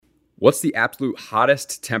What's the absolute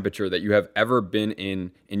hottest temperature that you have ever been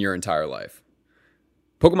in your entire life?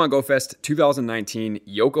 Pokemon Go Fest 2019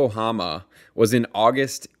 Yokohama was in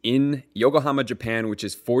August in Yokohama, Japan, which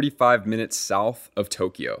is 45 minutes south of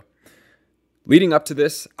Tokyo. Leading up to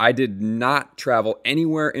this, I did not travel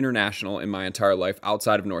anywhere international in my entire life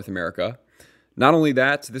outside of North America. Not only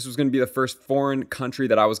that, this was going to be the first foreign country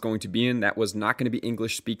that I was going to be in that was not going to be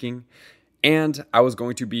English speaking. And I was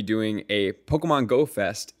going to be doing a Pokemon Go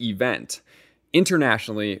Fest event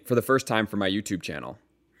internationally for the first time for my YouTube channel.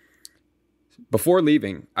 Before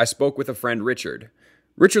leaving, I spoke with a friend, Richard.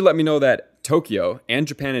 Richard let me know that Tokyo and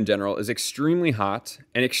Japan in general is extremely hot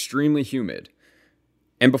and extremely humid.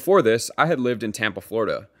 And before this, I had lived in Tampa,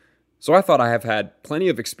 Florida. So I thought I have had plenty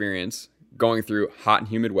of experience going through hot and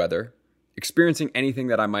humid weather, experiencing anything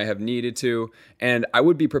that I might have needed to, and I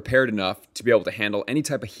would be prepared enough to be able to handle any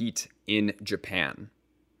type of heat in Japan.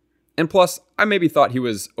 And plus, I maybe thought he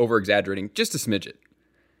was over-exaggerating just a smidget.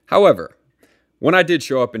 However, when I did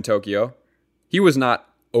show up in Tokyo, he was not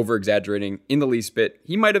over-exaggerating in the least bit.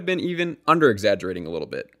 He might have been even under-exaggerating a little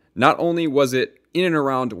bit. Not only was it in and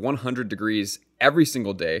around 100 degrees every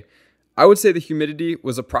single day, I would say the humidity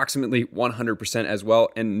was approximately 100% as well,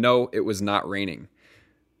 and no, it was not raining.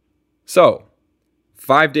 So,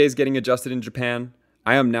 5 days getting adjusted in Japan.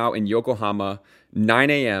 I am now in Yokohama, 9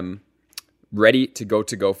 a.m., ready to go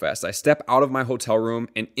to Go Fest. I step out of my hotel room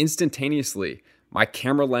and instantaneously my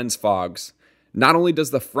camera lens fogs. Not only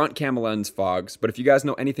does the front camera lens fogs, but if you guys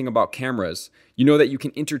know anything about cameras, you know that you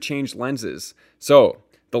can interchange lenses. So,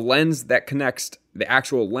 the lens that connects the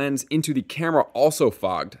actual lens into the camera also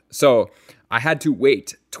fogged. So, I had to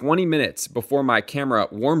wait 20 minutes before my camera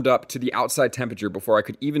warmed up to the outside temperature before I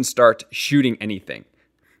could even start shooting anything.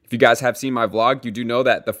 If you guys have seen my vlog, you do know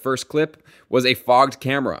that the first clip was a fogged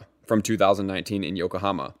camera from 2019 in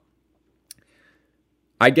Yokohama.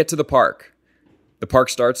 I get to the park. The park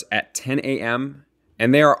starts at 10 a.m.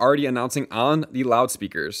 and they are already announcing on the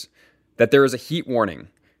loudspeakers that there is a heat warning,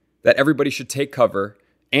 that everybody should take cover,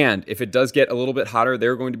 and if it does get a little bit hotter,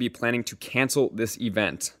 they're going to be planning to cancel this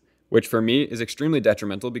event, which for me is extremely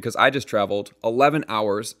detrimental because I just traveled 11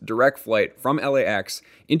 hours direct flight from LAX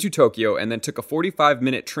into Tokyo and then took a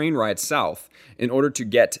 45-minute train ride south in order to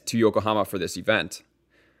get to Yokohama for this event.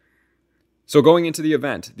 So going into the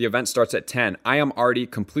event starts at 10. I am already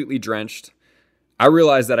completely drenched. I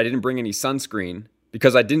realized that I didn't bring any sunscreen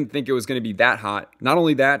because I didn't think it was going to be that hot. Not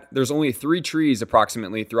only that, there's only 3 trees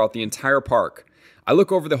approximately throughout the entire park. I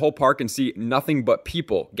look over the whole park and see nothing but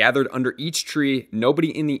people gathered under each tree,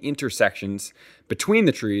 nobody in the intersections between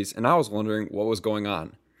the trees, and I was wondering what was going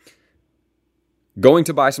on. Going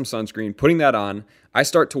to buy some sunscreen, putting that on, I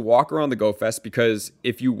start to walk around the Go Fest because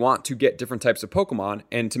if you want to get different types of Pokemon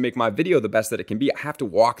and to make my video the best that it can be, I have to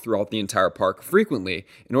walk throughout the entire park frequently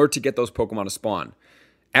in order to get those Pokemon to spawn.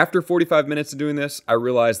 After 45 minutes of doing this, I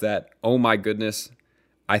realized that, oh my goodness,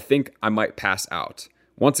 I think I might pass out.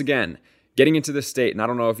 Once again, getting into this state, and I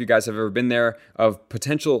don't know if you guys have ever been there, of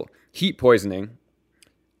potential heat poisoning,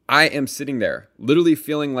 I am sitting there, literally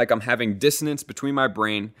feeling like I'm having dissonance between my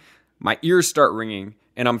brain, my ears start ringing,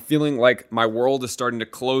 and I'm feeling like my world is starting to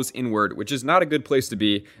close inward, which is not a good place to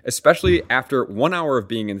be, especially after 1 hour of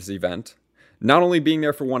being in this event. Not only being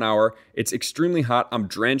there for 1 hour, it's extremely hot, I'm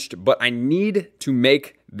drenched, but I need to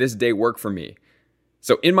make this day work for me.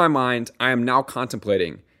 So in my mind, I am now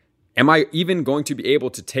contemplating, am I even going to be able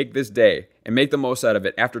to take this day and make the most out of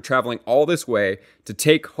it after traveling all this way to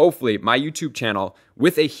take, hopefully, my YouTube channel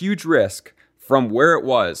with a huge risk from where it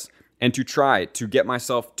was and to try to get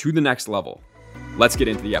myself to the next level? Let's get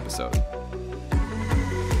into the episode.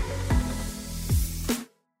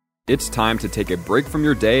 It's time to take a break from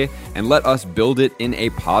your day and let us build it in a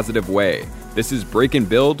positive way. This is Break and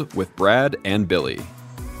Build with Brad and Billy.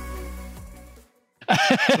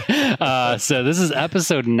 So this is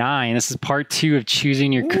episode 9. This is part 2 of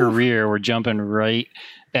choosing your career. We're jumping right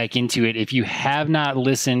back into it. If you have not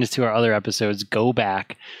listened to our other episodes, go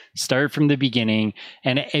back, start from the beginning.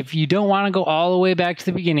 And if you don't want to go all the way back to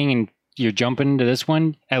the beginning and you're jumping into this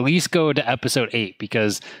one, at least go to episode 8,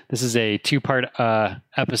 because this is a 2-part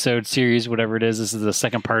episode series, whatever it is. This is the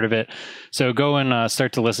second part of it. So go and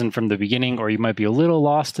start to listen from the beginning, or you might be a little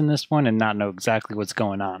lost in this one and not know exactly what's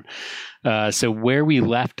going on. So where we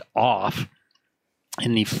left off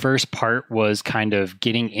in the first part was kind of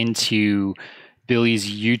getting into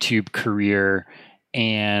Billy's YouTube career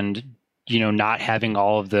and, you know, not having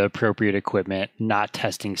all of the appropriate equipment, not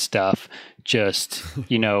testing stuff, just,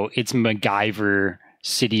 you know, it's MacGyver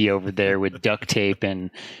city over there with duct tape and,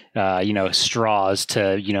 you know, straws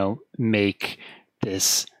to, you know, make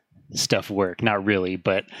this stuff work. Not really,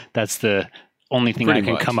 but that's the only thing I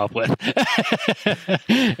can come up with.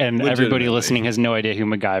 And everybody listening has no idea who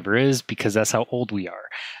MacGyver is because that's how old we are.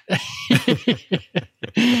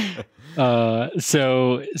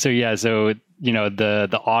 So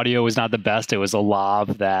the audio was not the best. It was a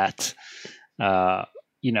lav that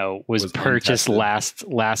was purchased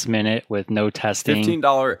last minute with no testing.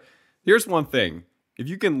 $15. Here's one thing. If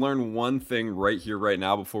you can learn one thing right here, right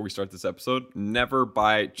now, before we start this episode, never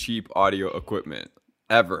buy cheap audio equipment.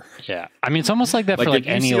 Ever. Yeah. I mean, it's almost like that for like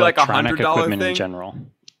any electronic equipment in general.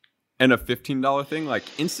 And a $15 thing, like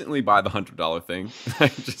instantly buy the $100 thing.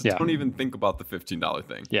 Just don't even think about the $15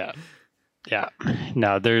 thing. Yeah. Yeah.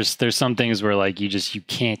 No, there's some things where like you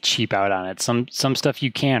can't cheap out on it. Some stuff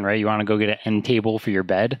you can, right? You want to go get an end table for your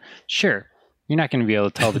bed? Sure. You're not going to be able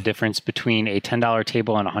to tell the difference between a $10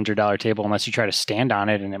 table and a $100 table unless you try to stand on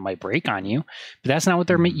it and it might break on you. But that's not what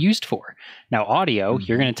they're used for. Now, audio,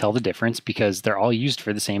 you're going to tell the difference because they're all used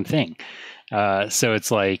for the same thing. So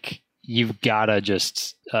it's like you've got to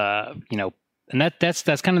just, and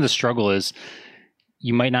that's kind of the struggle is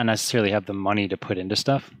you might not necessarily have the money to put into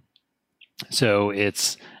stuff. So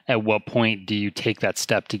it's at what point do you take that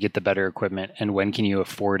step to get the better equipment and when can you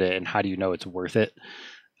afford it and how do you know it's worth it?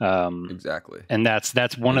 Exactly. And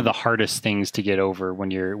that's one of the hardest things to get over when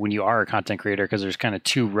you are a content creator, because there's kind of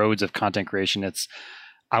two roads of content creation. It's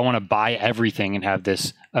I want to buy everything and have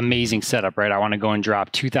this amazing setup, right? I want to go and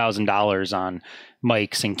drop $2,000 on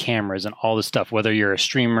mics and cameras and all this stuff, whether you're a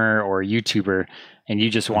streamer or a YouTuber and you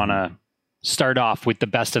just want to start off with the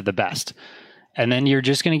best of the best. And then you're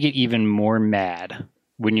just going to get even more mad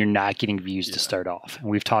when you're not getting views to start off. And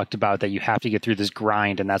we've talked about that you have to get through this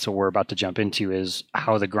grind, and that's what we're about to jump into is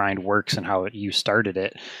how the grind works and how you started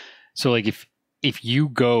it. So like if you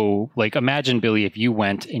go, like imagine Billy, if you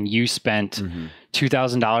went and you spent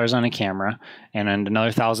 $2,000 on a camera and then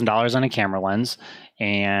another $1,000 on a camera lens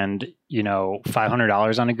and,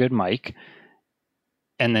 $500 on a good mic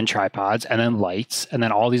and then tripods and then lights and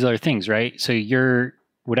then all these other things, right? So you're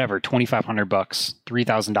whatever, $2,500,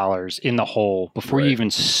 $3,000 in the hole before you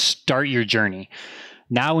even start your journey.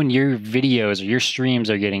 Now when your videos or your streams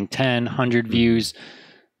are getting 10, 100 views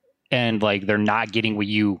and like they're not getting what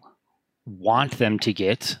you want them to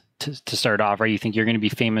get to start off, right? You think you're going to be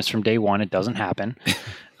famous from day one. It doesn't happen.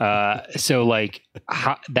 So like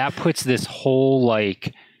that puts this whole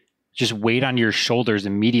like just weight on your shoulders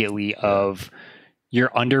immediately of you're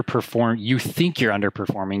underperform. You think you're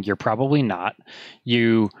underperforming. You're probably not.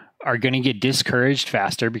 You are going to get discouraged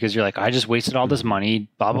faster because you're like, I just wasted all this money,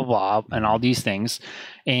 blah, blah, blah, and all these things.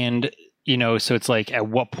 And, so it's like, at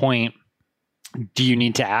what point do you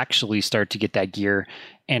need to actually start to get that gear?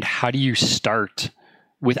 And how do you start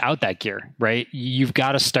without that gear, right? You've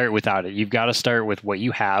got to start without it. You've got to start with what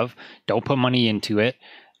you have. Don't put money into it.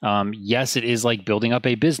 Yes, it is like building up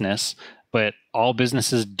a business, but all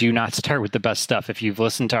businesses do not start with the best stuff. If you've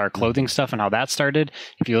listened to our clothing stuff and how that started,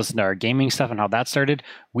 if you listen to our gaming stuff and how that started,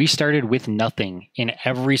 we started with nothing in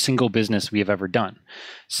every single business we have ever done.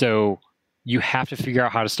 So you have to figure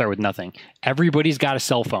out how to start with nothing. Everybody's got a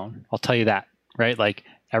cell phone. I'll tell you that, right? Like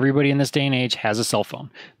everybody in this day and age has a cell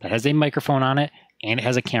phone that has a microphone on it and it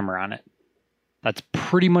has a camera on it. That's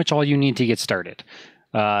pretty much all you need to get started.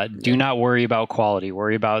 Do not worry about quality.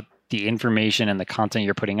 Worry about the information and the content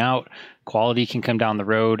you're putting out. Quality can come down the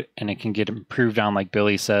road and it can get improved on, like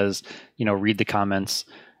Billy says, read the comments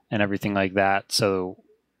and everything like that. So,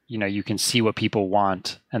 you can see what people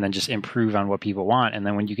want and then just improve on what people want. And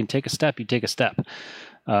then when you can take a step, you take a step.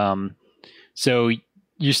 So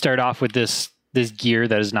you start off with this gear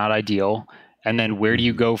that is not ideal. And then where do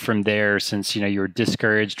you go from there? Since, you were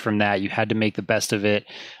discouraged from that, you had to make the best of it.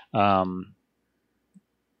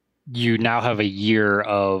 You now have a year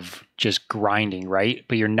of just grinding, right?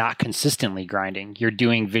 But you're not consistently grinding. You're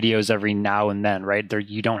doing videos every now and then, right?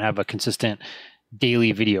 You don't have a consistent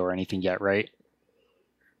daily video or anything yet, right?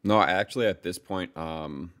 No, actually at this point,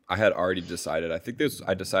 I had already decided,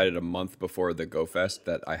 I decided a month before the GoFest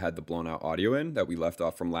that I had the blown out audio in that we left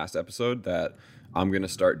off from last episode that I'm going to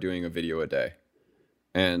start doing a video a day.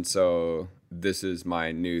 And so this is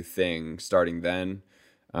my new thing starting then.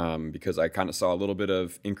 Because I kind of saw a little bit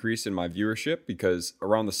of increase in my viewership because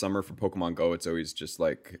around the summer for Pokemon Go, it's always just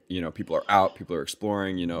like, people are out, people are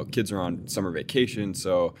exploring, kids are on summer vacation.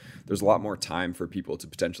 So there's a lot more time for people to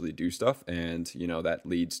potentially do stuff. And, that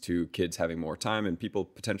leads to kids having more time and people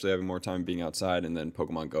potentially having more time being outside. And then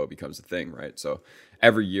Pokemon Go becomes a thing, right? So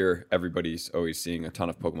every year, everybody's always seeing a ton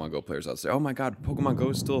of Pokemon Go players out say, oh my God, Pokemon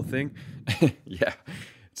Go is still a thing. Yeah,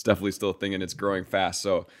 it's definitely still a thing and it's growing fast.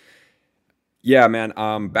 So yeah, man.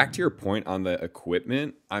 Back to your point on the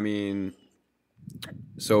equipment. I mean,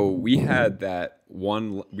 So we had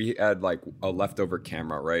we had like a leftover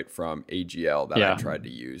camera, right, from AGL that I Yeah. tried to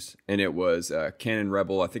use. And it was a Canon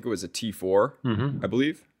Rebel, I think it was a T4, Mm-hmm. I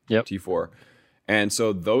believe. Yep. T4. And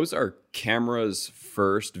so those are cameras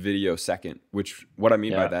first, video second, which what I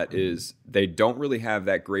mean by Yeah. that is they don't really have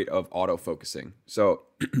that great of autofocusing. So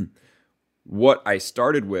what I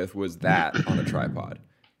started with was that on a tripod.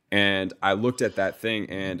 And I looked at that thing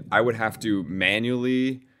and I would have to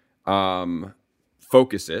manually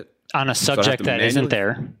focus it. On a So I'd have subject to that isn't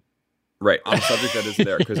there. Right, on a subject that isn't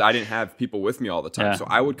there because I didn't have people with me all the time. Yeah. So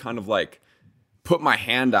I would kind of like put my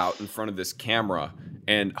hand out in front of this camera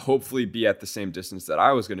and hopefully be at the same distance that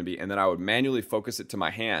I was going to be. And then I would manually focus it to my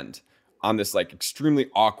hand on this like extremely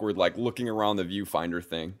awkward, like looking around the viewfinder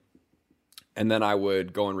thing. And then I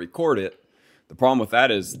would go and record it. The problem with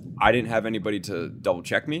that is I didn't have anybody to double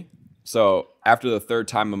check me. So after the third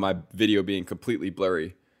time of my video being completely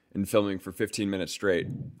blurry and filming for 15 minutes straight,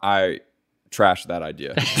 I trashed that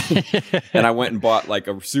idea. And I went and bought like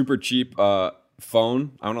a super cheap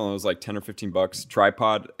phone. I don't know, it was like 10 or 15 bucks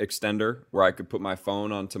tripod extender where I could put my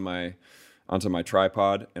phone onto my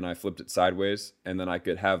tripod and I flipped it sideways and then I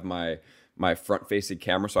could have my front facing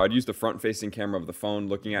camera. So I'd use the front facing camera of the phone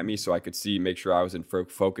looking at me so I could make sure I was in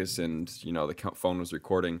focus and the phone was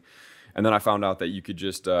recording. And then I found out that you could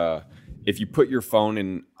just if you put your phone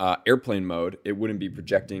in airplane mode, it wouldn't be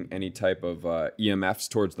projecting any type of EMFs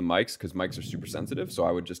towards the mics because mics are super sensitive. So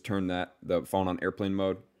I would just turn the phone on airplane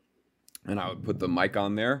mode and I would put the mic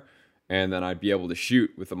on there and then I'd be able to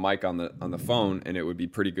shoot with the mic on the phone and it would be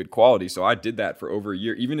pretty good quality. So I did that for over a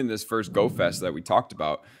year. Even in this first GoFest that we talked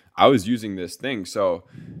about, I was using this thing. So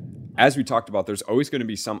as we talked about, there's always going to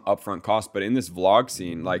be some upfront cost, but in this vlog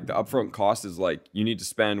scene, like the upfront cost is like, you need to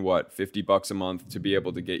spend $50 a month to be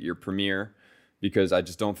able to get your Premiere because I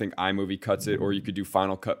just don't think iMovie cuts it, or you could do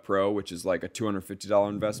Final Cut Pro, which is like a $250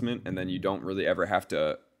 investment. And then you don't really ever have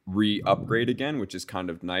to re-upgrade again, which is kind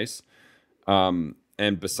of nice. And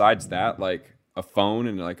besides that, like a phone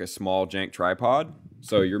and like a small jank tripod.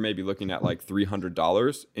 So you're maybe looking at like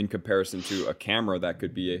 $300 in comparison to a camera that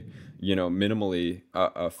could be, minimally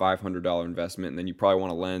a $500 investment. And then you probably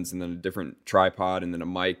want a lens and then a different tripod and then a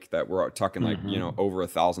mic that we're talking like, over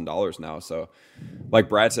 $1,000 now. So like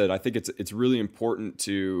Brad said, I think it's really important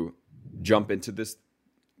to jump into this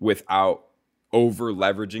without over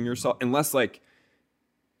leveraging yourself, unless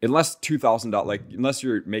 $2,000, like unless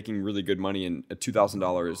you're making really good money and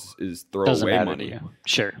 $2,000 is throwaway money.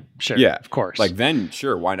 Sure. Yeah, Of course. Like then,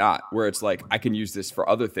 sure, why not? Where it's like I can use this for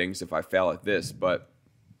other things if I fail at this, but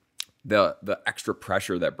the extra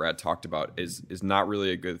pressure that Brad talked about is not really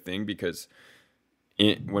a good thing because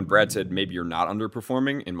when Brad said maybe you're not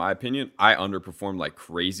underperforming, in my opinion, I underperformed like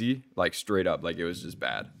crazy, like straight up, like it was just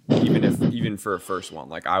bad. Even for a first one,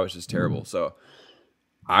 like I was just terrible. So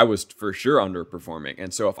I was for sure underperforming.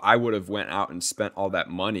 And so if I would have went out and spent all that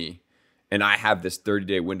money and I have this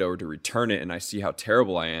 30-day window to return it and I see how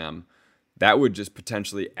terrible I am, that would just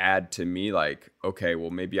potentially add to me like, okay, well,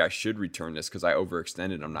 maybe I should return this because I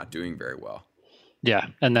overextended. I'm not doing very well. Yeah.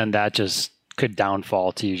 And then that just could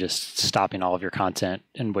downfall to you just stopping all of your content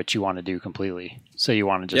and what you want to do completely. So you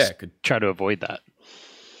want to just try to avoid that.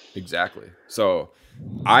 Exactly. So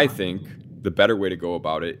I think the better way to go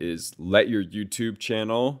about it is let your YouTube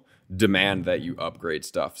channel demand that you upgrade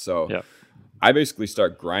stuff. So I basically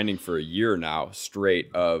start grinding for a year now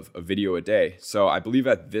straight of a video a day. So I believe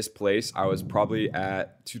at this place, I was probably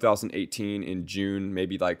at 2018 in June,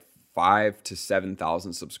 maybe like 5,000 to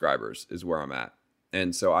 7,000 subscribers is where I'm at.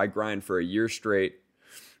 And so I grind for a year straight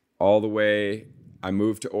all the way. I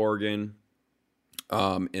moved to Oregon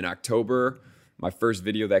in October. My first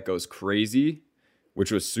video that goes crazy,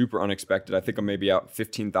 which was super unexpected. I think I'm maybe out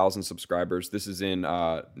 15,000 subscribers. This is in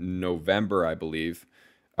November, I believe.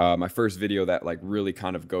 My first video that like really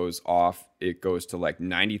kind of goes off, it goes to like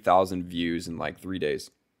 90,000 views in like 3 days.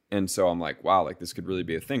 And so I'm like, wow, like this could really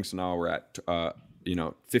be a thing. So now we're at,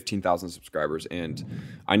 15,000 subscribers. And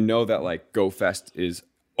I know that like GoFest is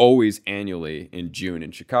always annually in June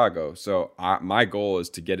in Chicago. So my goal is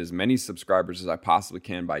to get as many subscribers as I possibly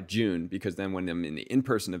can by June, because then when I'm in the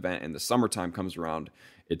in-person event and the summertime comes around,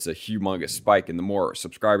 it's a humongous spike. And the more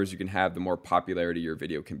subscribers you can have, the more popularity your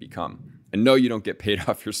video can become. And no, you don't get paid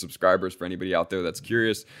off your subscribers. For anybody out there that's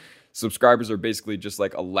curious, subscribers are basically just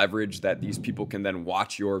like a leverage that these people can then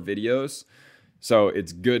watch your videos. So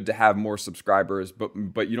it's good to have more subscribers,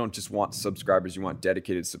 but you don't just want subscribers, you want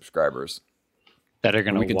dedicated subscribers that are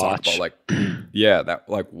going to watch. Talk about that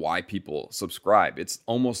like why people subscribe. It's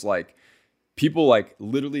almost like people like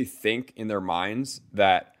literally think in their minds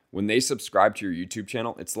that when they subscribe to your YouTube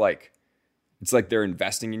channel, it's like It's like they're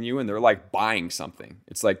investing in you and they're like buying something.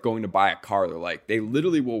 It's like going to buy a car. They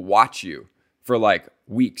literally will watch you for like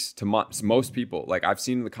weeks to months. Most people, like I've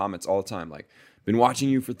seen in the comments all the time, like, been watching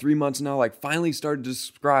you for 3 months now, like finally started to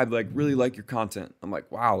subscribe, like really like your content. I'm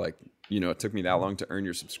like, wow, like, it took me that long to earn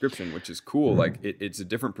your subscription, which is cool. Like it's a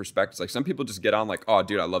different perspective. Like some people just get on like, oh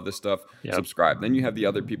dude, I love this stuff. Yep. Subscribe. Then you have the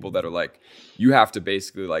other people that are like, you have to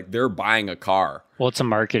basically like, they're buying a car. Well, it's a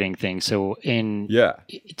marketing thing. So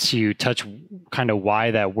to touch kind of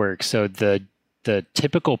why that works. So the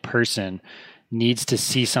typical person needs to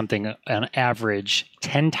see something on average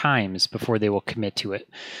 10 times before they will commit to it.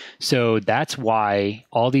 So that's why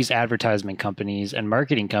all these advertisement companies and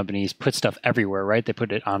marketing companies put stuff everywhere, right? They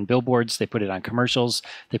put it on billboards, they put it on commercials,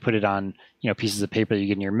 they put it on, pieces of paper that you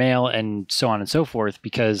get in your mail and so on and so forth.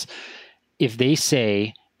 Because if they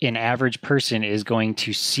say an average person is going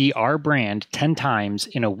to see our brand 10 times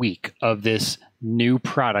in a week of this new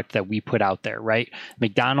product that we put out there, right?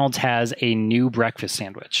 McDonald's has a new breakfast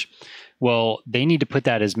sandwich. Well, they need to put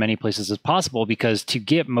that as many places as possible, because to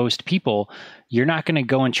get most people, you're not going to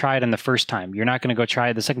go and try it on the first time. You're not going to go try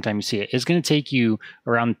it the second time you see it. It's going to take you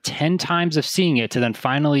around 10 times of seeing it to then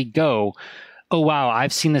finally go, oh, wow,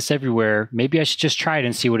 I've seen this everywhere. Maybe I should just try it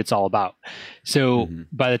and see what it's all about. So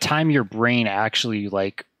by the time your brain actually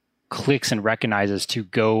like clicks and recognizes to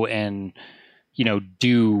go and,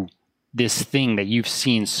 do this thing that you've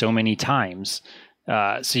seen so many times.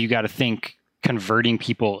 So you got to think converting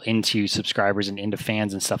people into subscribers and into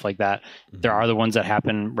fans and stuff like that. There are the ones that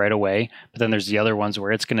happen right away, but then there's the other ones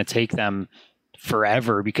where it's going to take them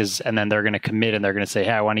forever and then they're going to commit and they're going to say,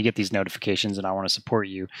 hey, I want to get these notifications and I want to support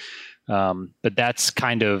you. But that's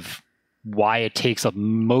kind of why it takes up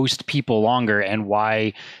most people longer, and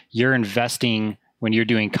why you're investing when you're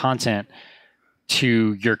doing content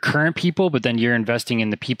to your current people, but then you're investing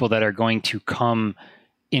in the people that are going to come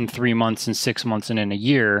in 3 months and 6 months and in a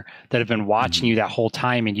year that have been watching you that whole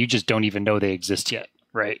time, and you just don't even know they exist yet.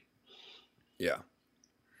 Right. Yeah.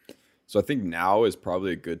 So I think now is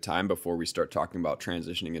probably a good time before we start talking about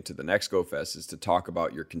transitioning into the next GoFest is to talk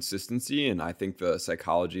about your consistency. And I think the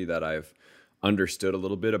psychology that I've understood a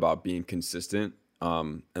little bit about being consistent.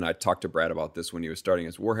 And I talked to Brad about this when he was starting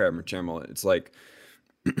his Warhammer channel. It's like,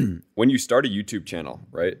 when you start a YouTube channel,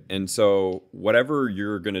 right? And so whatever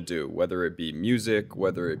you're going to do, whether it be music,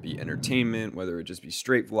 whether it be entertainment, whether it just be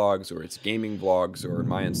straight vlogs, or it's gaming vlogs, or in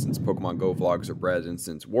my instance, Pokemon Go vlogs, or Brad's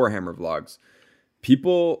instance, Warhammer vlogs,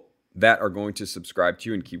 people that are going to subscribe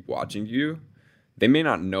to you and keep watching you, they may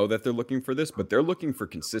not know that they're looking for this, but they're looking for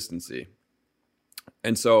consistency.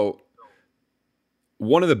 And so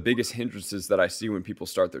one of the biggest hindrances that I see when people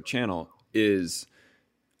start their channel is,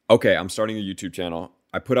 okay, I'm starting a YouTube channel.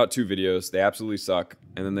 I put out 2 videos. They absolutely suck.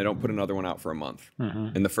 And then they don't put another one out for a month.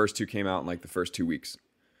 And the first 2 came out in like the first 2 weeks.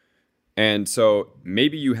 And so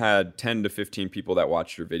maybe you had 10 to 15 people that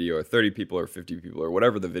watched your video, or 30 people or 50 people, or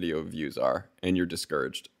whatever the video views are, and you're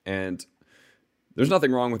discouraged. And there's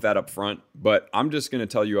nothing wrong with that up front, but I'm just going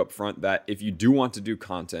to tell you up front that if you do want to do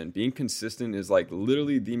content, being consistent is like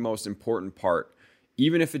literally the most important part.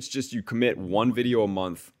 Even if it's just you commit 1 video a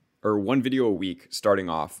month, or 1 video a week starting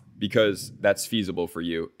off, because that's feasible for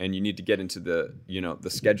you, and you need to get into the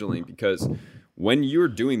scheduling, because when you're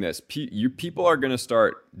doing this, people are going to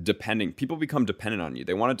start people become dependent on you.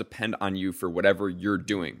 They want to depend on you for whatever you're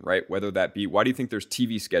doing, right? Whether that be, why do you think there's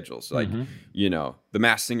TV schedules? Like, The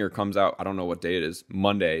Masked Singer comes out, I don't know what day it is,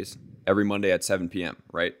 Mondays, every Monday at 7 p.m.,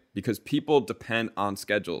 right? Because people depend on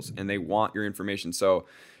schedules and they want your information. So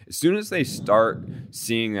as soon as they start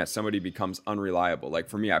seeing that somebody becomes unreliable, like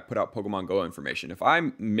for me, I put out Pokemon Go information. If I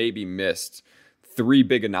maybe missed 3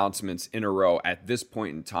 big announcements in a row at this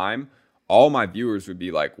point in time, all my viewers would be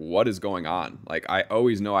like, what is going on? Like, I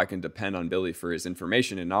always know I can depend on Billy for his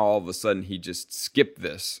information, and now all of a sudden he just skipped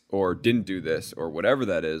this or didn't do this or whatever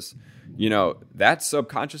that is. That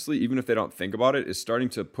subconsciously, even if they don't think about it, is starting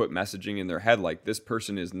to put messaging in their head like, this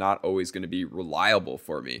person is not always going to be reliable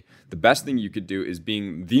for me. The best thing you could do is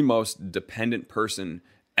being the most dependent person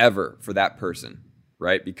ever for that person,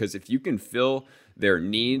 right? Because if you can fill their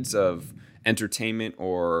needs of entertainment,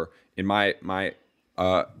 or in my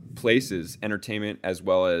places, entertainment as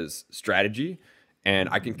well as strategy, and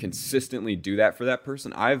I can consistently do that for that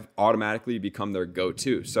person, I've automatically become their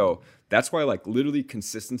go-to. So that's why, like, literally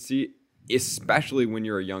consistency, especially when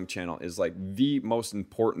you're a young channel, is like the most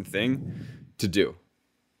important thing to do.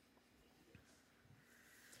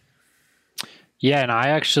 Yeah, and I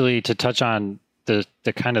actually, to touch on the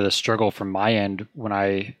kind of the struggle from my end when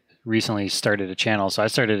I recently started a channel. So I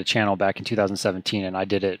started a channel back in 2017, and I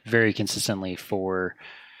did it very consistently for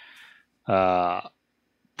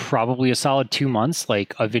probably a solid 2 months,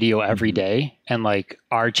 like a video every day. And like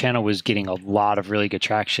our channel was getting a lot of really good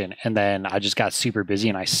traction. And then I just got super busy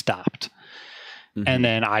and I stopped. And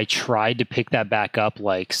then I tried to pick that back up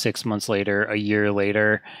like 6 months later, a year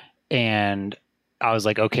later. And I was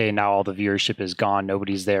like, okay, now all the viewership is gone.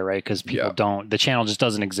 Nobody's there, right? Because people the channel just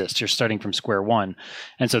doesn't exist. You're starting from square one.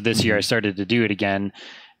 And so this year I started to do it again.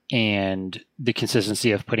 And the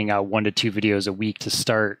consistency of putting out 1 to 2 videos a week to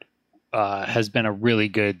start has been a really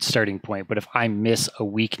good starting point. But if I miss a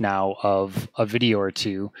week now of a video or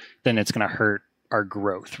two, then it's going to hurt our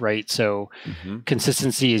growth, right? So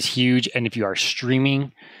consistency is huge. And if you are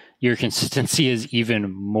streaming, your consistency is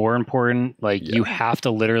even more important. Like you have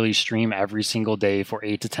to literally stream every single day for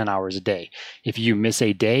 8 to 10 hours a day. If you miss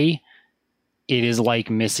a day, it is like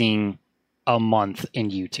missing a month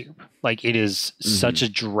in YouTube. Like it is such a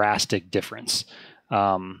drastic difference.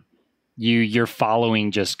 Your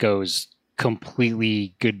following just goes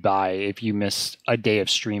completely goodbye if you miss a day of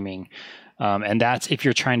streaming. And that's if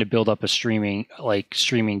you're trying to build up a streaming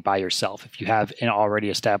by yourself. If you have an already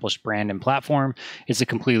established brand and platform, it's a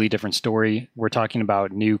completely different story. We're talking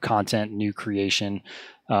about new content, new creation.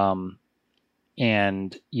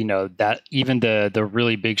 And you know, that even the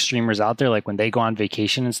really big streamers out there, like when they go on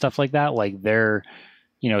vacation and stuff like that, like their,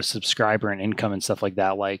 you know, subscriber and income and stuff like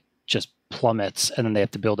that, like just plummets, and then they have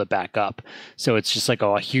to build it back up. So it's just like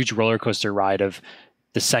a huge roller coaster ride of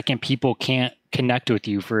the second people can't connect with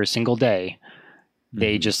you for a single day,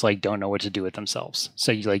 they just like don't know what to do with themselves.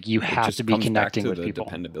 So you have to be connecting with people.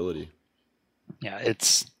 Dependability. Yeah,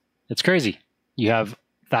 it's crazy. You have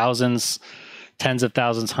thousands, tens of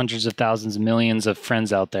thousands, hundreds of thousands, millions of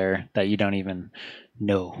friends out there that you don't even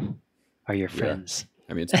know are your friends.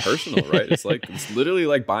 I mean, it's personal, right? It's literally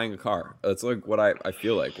like buying a car. It's like what I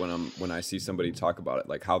feel like when I see somebody talk about it,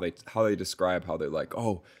 like how they describe how they're like,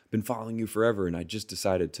 oh, I've been following you forever, and I just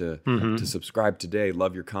decided to subscribe today.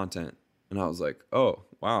 Love your content, and I was like, oh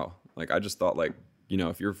wow, like I just thought like, you know,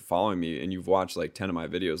 if you're following me and you've watched like 10 of my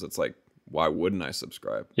videos, it's like, why wouldn't I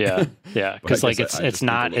subscribe? Yeah. Because like it's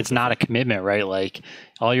not a commitment, right? Like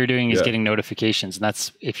all you're doing is getting notifications, and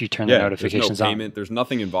that's if you turn the notifications there's no payment, there's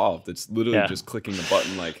nothing involved. It's literally just clicking the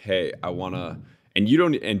button like, hey, I wanna, and you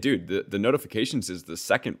don't, and dude, the notifications is the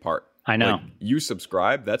second part. I know. Like, you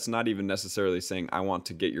subscribe, that's not even necessarily saying I want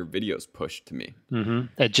to get your videos pushed to me.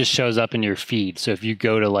 It just shows up in your feed. So if you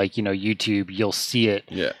go to like, you know, YouTube, you'll see it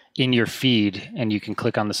in your feed, and you can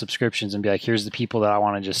click on the subscriptions and be like, here's the people that I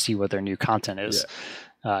want to just see what their new content is.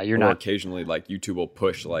 Occasionally like YouTube will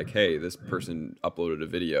push like, hey, this person uploaded a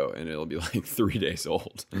video, and it'll be like 3 days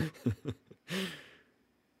old.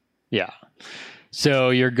 Yeah. So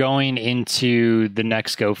you're going into the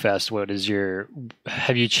next GoFest.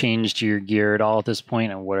 Have you changed your gear at all at this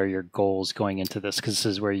point? And what are your goals going into this? Because this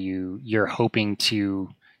is where you're hoping to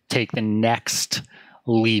take the next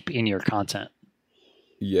leap in your content.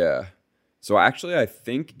 Yeah. So actually, I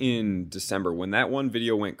think in December, when that one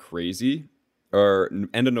video went crazy, or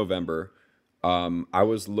end of November, I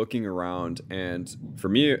was looking around, and for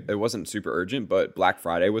me, it wasn't super urgent, but Black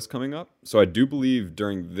Friday was coming up. So I do believe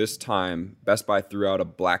during this time, Best Buy threw out a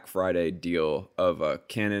Black Friday deal of a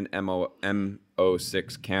Canon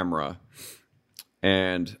M06 camera.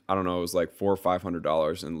 And I don't know, it was like $400 or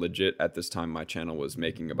 $500. And legit at this time, my channel was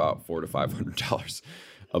making about $400 to $500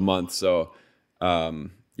 a month. So,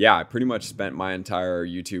 I pretty much spent my entire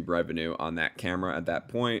YouTube revenue on that camera at that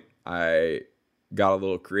point. I got a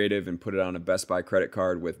little creative and put it on a Best Buy credit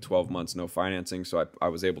card with 12 months no financing. So I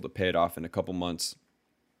was able to pay it off in a couple months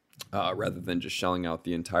rather than just shelling out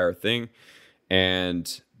the entire thing.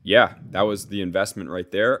 And that was the investment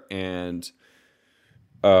right there. And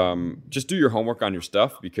just do your homework on your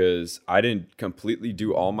stuff, because I didn't completely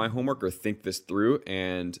do all my homework or think this through.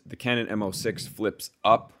 And the Canon M06 flips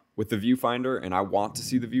up with the viewfinder, and I want to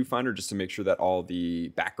see the viewfinder just to make sure that all the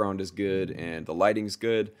background is good and the lighting's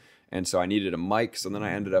good. And so I needed a mic. So then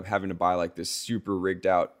I ended up having to buy like this super rigged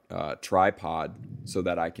out tripod so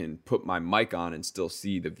that I can put my mic on and still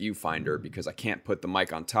see the viewfinder, because I can't put the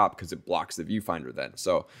mic on top because it blocks the viewfinder then.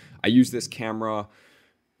 So I use this camera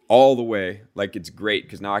all the way. Like, it's great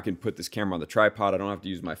because now I can put this camera on the tripod. I don't have to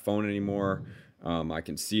use my phone anymore. I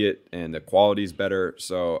can see it and the quality's better.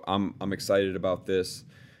 So I'm excited about this.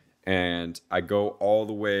 And I go all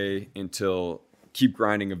the way until keep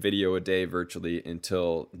grinding a video a day virtually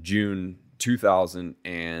until June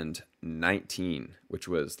 2019, which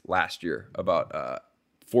was last year, about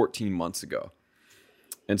 14 months ago.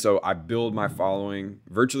 And so I build my following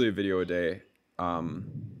virtually a video a day.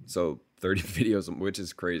 So 30 videos, which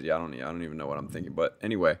is crazy. I don't even know what I'm thinking. But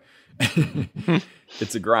anyway,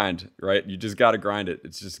 it's a grind, right? You just got to grind it.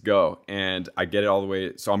 It's just go. And I get it all the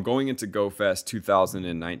way. So I'm going into GoFest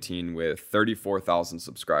 2019 with 34,000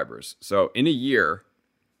 subscribers. So in a year,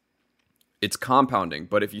 it's compounding.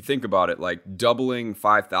 But if you think about it, like doubling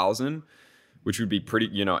 5,000, which would be pretty,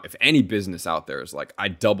 if any business out there is like, I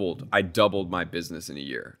doubled my business in a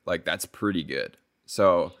year. Like that's pretty good.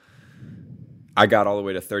 So I got all the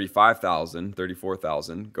way to 34,000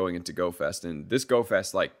 going into GoFest. And this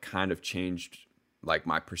GoFest like kind of changed like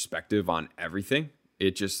my perspective on everything.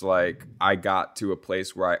 It just like, I got to a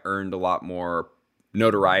place where I earned a lot more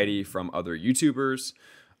notoriety from other YouTubers.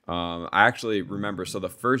 I actually remember, so the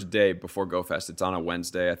first day before GoFest, it's on a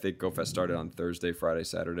Wednesday. I think GoFest started on Thursday, Friday,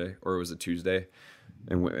 Saturday, or it was a Tuesday.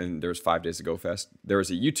 And there was 5 days of GoFest. There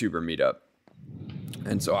was a YouTuber meetup.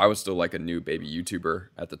 And so I was still like a new baby YouTuber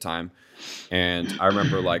at the time. And I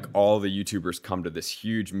remember like all the YouTubers come to this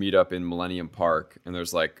huge meetup in Millennium Park. And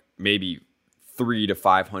there's like maybe 300 to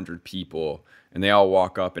 500 people. And they all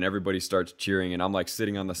walk up and everybody starts cheering. And I'm like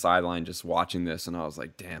sitting on the sideline just watching this. And I was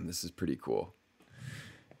like, damn, this is pretty cool.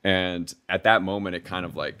 And at that moment, it kind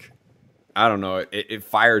of like, I don't know, it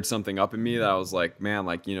fired something up in me that I was like, man,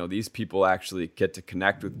 like, these people actually get to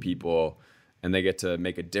connect with people and they get to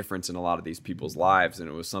make a difference in a lot of these people's lives. And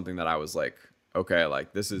it was something that I was like, okay,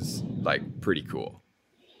 like this is like pretty cool.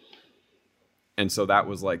 And so that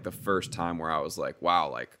was like the first time where I was like, wow,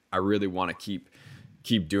 like I really want to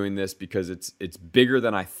keep doing this because it's bigger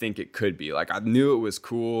than I think it could be. Like I knew it was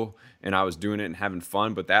cool and I was doing it and having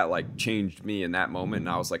fun, but that like changed me in that moment. And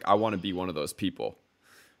I was like, I want to be one of those people.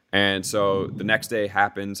 And so the next day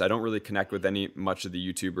happens. I don't really connect with much of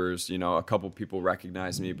the YouTubers. A couple people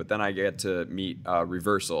recognize me, but then I get to meet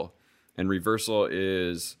Reversal. And Reversal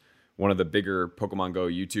is one of the bigger Pokemon Go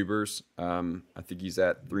YouTubers. I think he's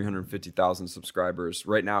at 350,000 subscribers.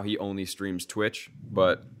 Right now he only streams Twitch,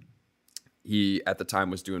 but he at the time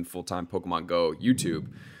was doing full-time Pokemon Go YouTube.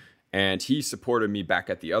 And he supported me back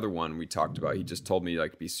at the other one we talked about. He just told me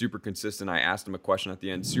like be super consistent. I asked him a question at the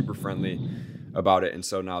end, super friendly about it. And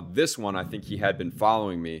so now this one, I think he had been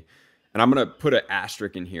following me. And I'm going to put an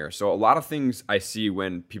asterisk in here. So a lot of things I see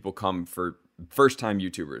when people come for first-time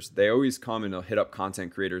YouTubers, they always come and they'll hit up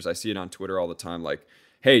content creators. I see it on Twitter all the time. Like,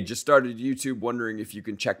 hey, just started YouTube, wondering if you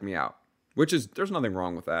can check me out, there's nothing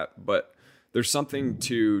wrong with that. But there's something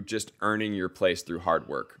to just earning your place through hard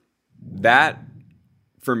work. That,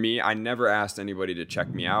 for me, I never asked anybody to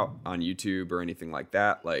check me out on YouTube or anything like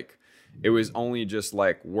that. Like, it was only just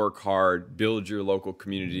like work hard, build your local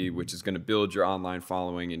community, which is going to build your online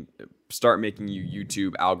following and start making you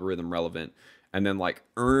YouTube algorithm relevant. And then like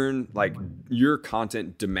earn, like your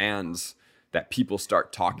content demands that people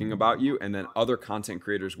start talking about you. And then other content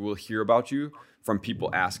creators will hear about you from people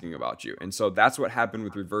asking about you. And so that's what happened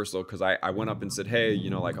with Reversal. Cause I went up and said, hey,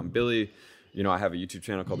 like I'm Billy, I have a YouTube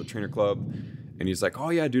channel called The Trainer Club. And he's like, oh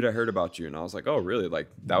yeah, dude, I heard about you. And I was like, oh really? Like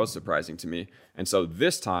that was surprising to me. And so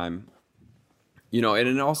this time, and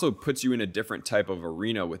it also puts you in a different type of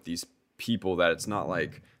arena with these people that it's not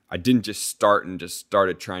like I didn't just start and just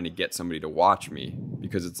started trying to get somebody to watch me,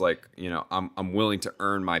 because it's like, I'm willing to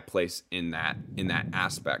earn my place in that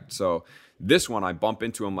aspect. So this one, I bump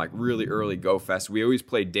into them like really early GoFest. We always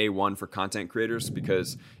play day 1 for content creators,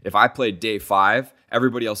 because if I played day 5,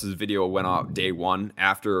 everybody else's video went out day 1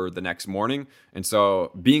 after the next morning. And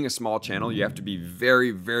so being a small channel, you have to be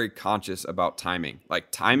very, very conscious about timing.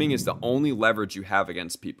 Like timing is the only leverage you have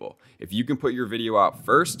against people. If you can put your video out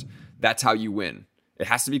first, that's how you win. It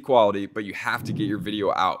has to be quality, but you have to get your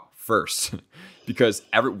video out first because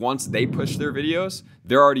once they push their videos,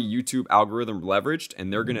 they're already YouTube algorithm leveraged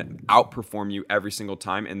and they're going to outperform you every single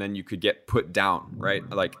time. And then you could get put down, right?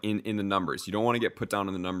 Like in the numbers. You don't want to get put down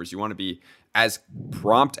in the numbers. You want to be as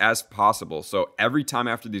prompt as possible. So every time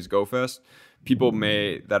after these GoFest, people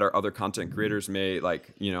that are other content creators may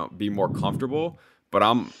be more comfortable, but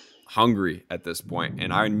I'm hungry at this point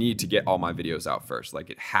and I need to get all my videos out first. Like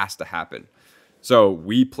it has to happen. So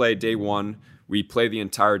we play day 1. We play the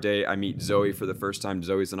entire day. I meet Zoe for the first time.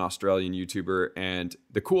 Zoe's an Australian YouTuber. And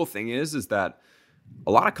the cool thing is that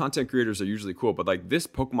a lot of content creators are usually cool, but like this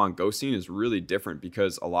Pokemon Go scene is really different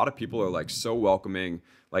because a lot of people are like so welcoming.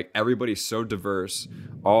 Like everybody's so diverse.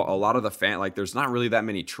 A lot of the like there's not really that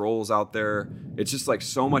many trolls out there. It's just like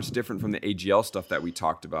so much different from the AGL stuff that we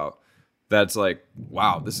talked about. That's like,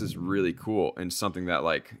 wow, this is really cool and something that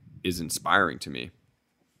like is inspiring to me.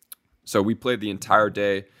 So we played the entire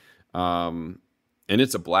day, and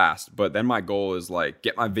it's a blast. But then my goal is like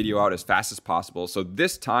get my video out as fast as possible. So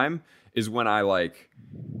this time is when I like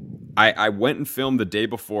I went and filmed the day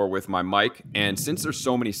before with my mic, and since there's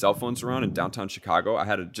so many cell phones around in downtown Chicago, I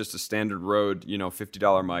had just a standard Rode,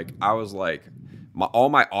 $50 mic. I was like, all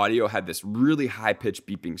my audio had this really high pitched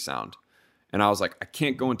beeping sound, and I was like, I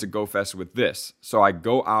can't go into GoFest with this. So I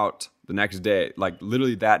go out the next day, like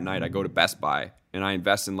literally that night, I go to Best Buy and I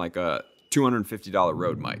invest in like a $250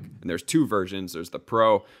 Rode mic, and there's two versions. There's the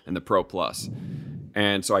Pro and the Pro Plus,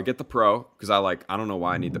 and so I get the Pro because I don't know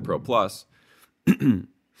why I need the Pro Plus.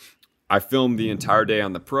 I filmed the entire day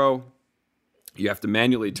on the Pro. You have to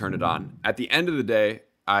manually turn it on. At the end of the day,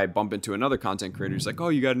 I bump into another content creator. He's like, oh,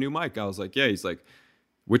 you got a new mic? I was like, yeah. He's like,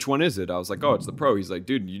 which one is it? I was like, oh, it's the Pro. He's like,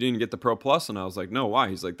 dude, you didn't get the Pro Plus? And I was like, no, why?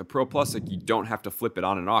 He's like, the Pro Plus, like, you don't have to flip it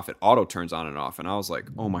on and off. It auto turns on and off. And I was like,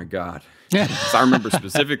 oh my God. So I remember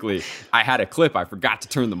specifically, I had a clip. I forgot to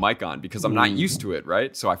turn the mic on because I'm not used to it,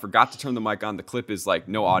 right? So I forgot to turn the mic on. The clip is like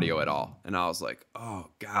no audio at all. And I was like, oh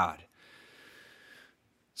God.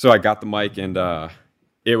 So I got the mic, and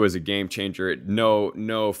it was a game changer.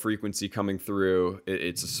 No frequency coming through.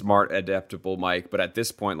 It's a smart, adaptable mic. But at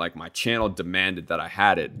this point, like, my channel demanded that I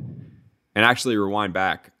had it. And actually, rewind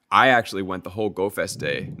back, I actually went the whole GoFest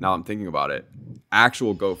day. Now I'm thinking about it.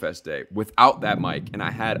 Actual GoFest day without that mic, and I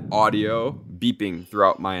had audio beeping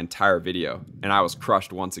throughout my entire video, and I was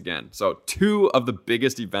crushed once again. So 2 of the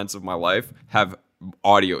biggest events of my life have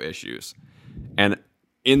audio issues. And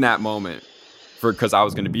in that moment, because I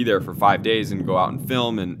was going to be there for 5 days and go out and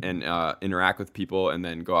film and interact with people, and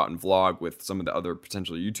then go out and vlog with some of the other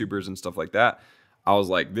potential YouTubers and stuff like that, I was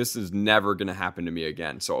like, this is never going to happen to me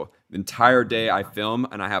again. So the entire day I film,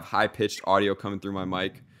 and I have high-pitched audio coming through my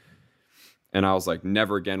mic, and I was like,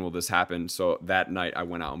 never again will this happen. So that night I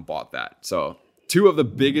went out and bought that. So 2 of the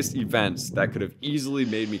biggest events that could have easily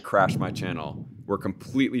made me crash my channel were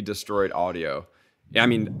completely destroyed audio. I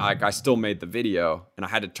mean, like, I still made the video, and I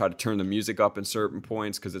had to try to turn the music up in certain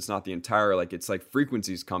points because it's not the entire, like, it's like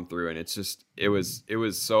frequencies come through, and it's just, it was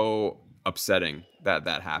so upsetting that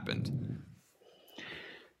happened.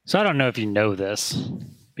 So I don't know if you know this,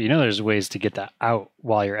 but there's ways to get that out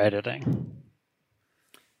while you're editing.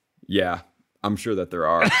 Yeah, I'm sure that there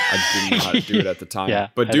are. I just didn't know how to do it at the time. Yeah,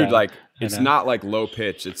 but dude, like, it's not like low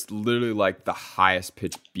pitch. It's literally like the highest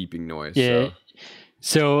pitch beeping noise. Yeah.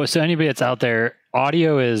 So anybody that's out there,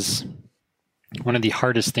 audio is one of the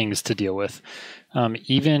hardest things to deal with.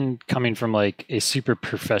 Even coming from like a super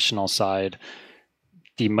professional side,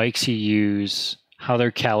 the mics you use, how they're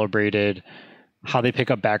calibrated, how they pick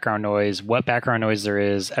up background noise, what background noise there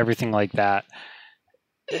is, everything like that.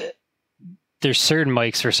 There's certain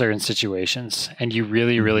mics for certain situations, and you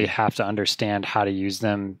really, really have to understand how to use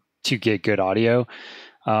them to get good audio.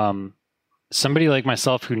 Somebody like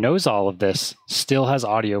myself who knows all of this still has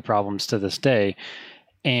audio problems to this day.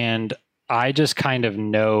 And I just kind of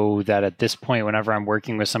know that at this point, whenever I'm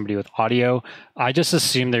working with somebody with audio, I just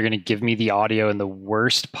assume they're going to give me the audio in the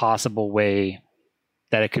worst possible way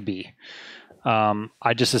that it could be.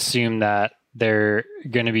 I just assume that they're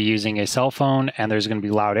going to be using a cell phone and there's going to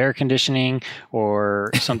be loud air conditioning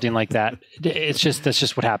or something like that. That's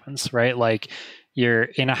just what happens, right? Like, you're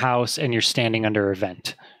in a house and you're standing under a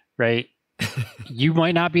vent, right? You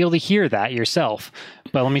might not be able to hear that yourself,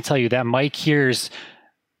 but let me tell you, that mic hears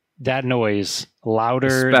that noise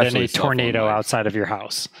louder than a tornado outside of your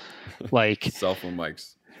house. Like, cell phone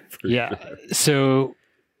mics. Yeah. Sure. So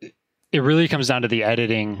it really comes down to the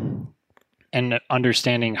editing and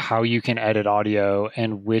understanding how you can edit audio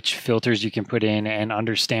and which filters you can put in, and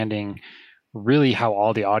understanding really how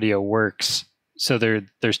all the audio works. So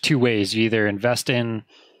there's 2 ways. You either invest in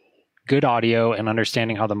good audio and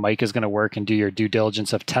understanding how the mic is going to work and do your due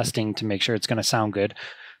diligence of testing to make sure it's going to sound good,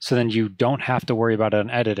 so then you don't have to worry about it in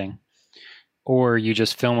editing. Or you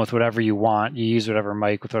just film with whatever you want, you use whatever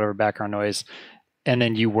mic with whatever background noise, and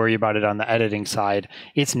then you worry about it on the editing side.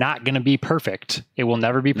 It's not going to be perfect. It will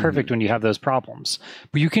never be perfect when you have those problems,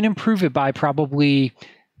 but you can improve it by probably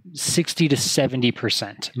 60 to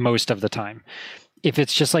 70% most of the time. If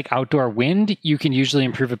it's just like outdoor wind, you can usually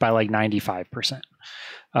improve it by like 95%.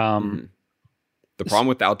 The problem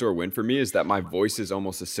with outdoor wind for me is that my voice is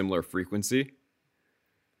almost a similar frequency.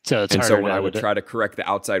 So when I would try to correct the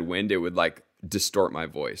outside wind, it would like distort my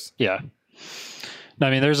voice. Yeah. I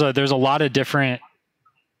mean, there's a lot of different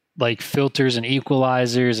like filters and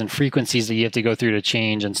equalizers and frequencies that you have to go through to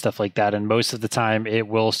change and stuff like that. And most of the time it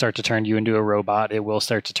will start to turn you into a robot. It will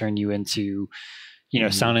start to turn you into,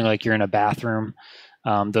 sounding like you're in a bathroom.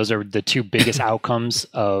 Those are the 2 biggest outcomes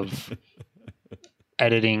of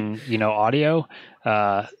editing, audio.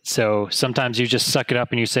 So sometimes you just suck it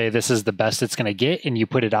up and you say, this is the best it's going to get, and you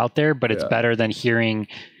put it out there, but it's better than hearing,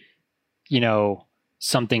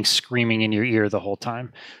 something screaming in your ear the whole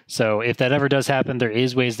time. So if that ever does happen, there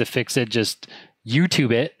is ways to fix it. Just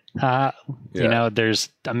YouTube it. You know, there's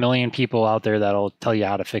a million people out there that'll tell you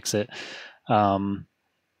how to fix it.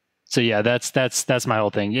 So yeah, that's my whole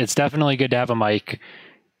thing. It's definitely good to have a mic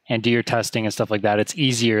and do your testing and stuff like that. It's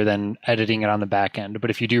easier than editing it on the back end. But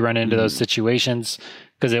if you do run into those situations,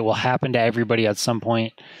 because it will happen to everybody at some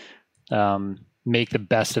point, make the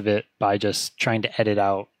best of it by just trying to edit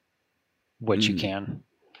out what you can.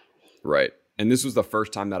 Right. And this was the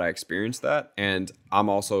first time that I experienced that. And I'm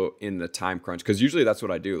also in the time crunch, because usually that's what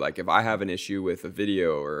I do. Like if I have an issue with a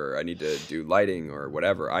video or I need to do lighting or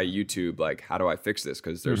whatever, I YouTube like, how do I fix this?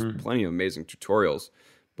 Because there's plenty of amazing tutorials.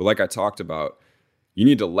 But like I talked about, you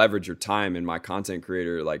need to leverage your time in my content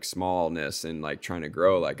creator like smallness and like trying to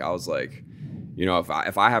grow. Like I was like, you know,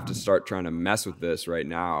 if I have to start trying to mess with this right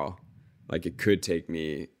now, like it could take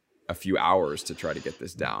me a few hours to try to get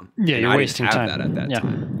this down. Yeah, and you're I wasting didn't have time. that at that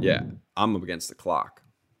time. Yeah, I'm up against the clock.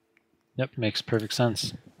 Yep, makes perfect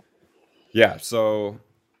sense. Yeah, so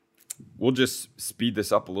we'll just speed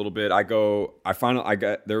this up a little bit.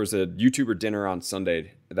 There was a YouTuber dinner on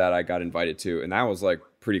Sunday that I got invited to, and that was like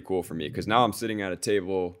pretty cool for me because now I'm sitting at a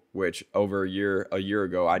table which over a year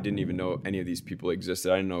ago I didn't even know any of these people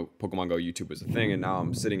existed. I didn't know Pokemon Go YouTube was a thing, and now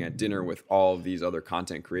I'm sitting at dinner with all of these other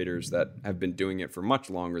content creators that have been doing it for much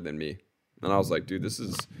longer than me. And I was like, dude, this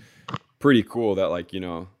is pretty cool that like, you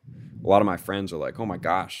know, a lot of my friends are like, oh my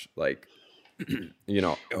gosh, like, you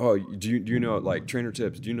know, oh, do you know like Trainer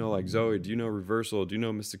Tips? Do you know like Zoe? Do you know Reversal? Do you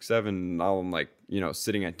know Mystic 7? And now I'm like, you know,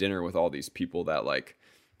 sitting at dinner with all these people that like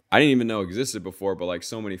I didn't even know existed before, but like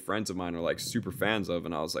so many friends of mine are like super fans of.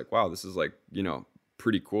 And I was like, wow, this is like, you know,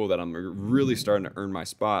 pretty cool that I'm really starting to earn my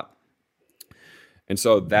spot. And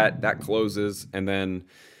so that closes. And then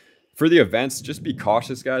for the events, just be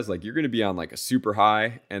cautious, guys. Like you're going to be on like a super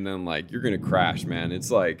high and then like you're going to crash, man.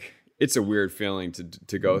 It's like, it's a weird feeling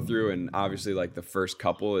to go through. And obviously like the first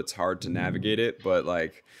couple, it's hard to navigate it, but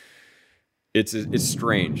like it's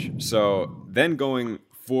strange. So then going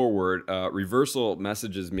forward, Reversal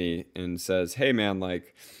messages me and says, hey man,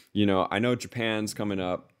 like, you know, I know Japan's coming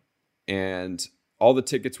up and all the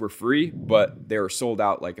tickets were free, but they were sold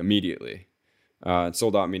out like immediately.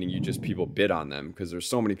 Sold out meaning people bid on them because there's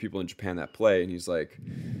so many people in Japan that play. And he's like,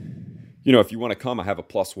 you know, if you want to come, I have a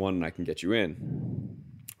 +1 and I can get you in.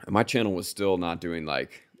 And my channel was still not doing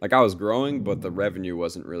like I was growing, but the revenue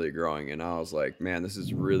wasn't really growing. And I was like, man, this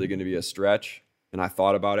is really going to be a stretch. And I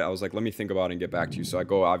thought about it. I was like, let me think about it and get back to you. So I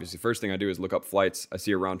go, obviously, first thing I do is look up flights. I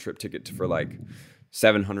see a round trip ticket for like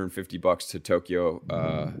 $750 to Tokyo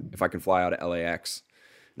if I can fly out of LAX.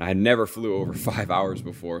 And I had never flew over 5 hours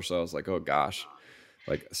before. So I was like, oh gosh,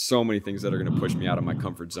 like so many things that are going to push me out of my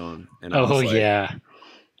comfort zone. And I was like, yeah,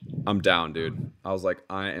 I'm down, dude. I was like,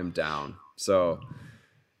 I am down. So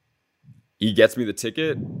he gets me the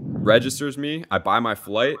ticket, registers me, I buy my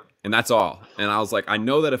flight, and that's all. And I was like, I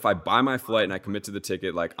know that if I buy my flight and I commit to the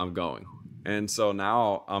ticket, like I'm going. And so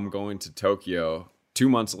now I'm going to Tokyo 2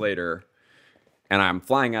 months later, and I'm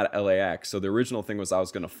flying out of LAX. So the original thing was I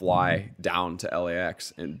was going to fly down to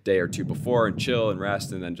LAX a day or two before and chill and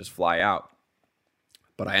rest and then just fly out.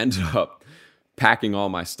 But I ended up packing all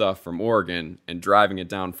my stuff from Oregon and driving it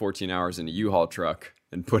down 14 hours in a U-Haul truck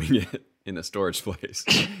and putting it in a storage place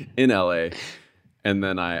in LA. And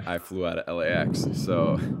then I flew out of LAX.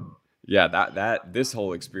 So yeah, this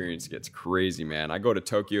whole experience gets crazy, man. I go to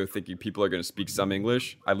Tokyo thinking people are going to speak some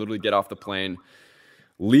English. I literally get off the plane,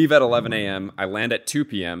 leave at 11 a.m. I land at 2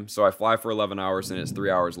 p.m. So I fly for 11 hours and it's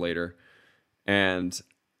 3 hours later. And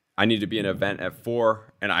I need to be in an event at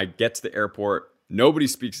 4. And I get to the airport. Nobody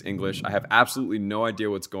speaks English. I have absolutely no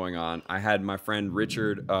idea what's going on. I had my friend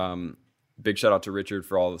Richard, big shout out to Richard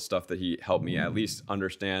for all the stuff that he helped me at least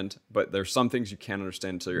understand. But there's some things you can't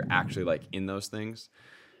understand until you're actually like in those things.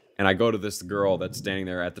 And I go to this girl that's standing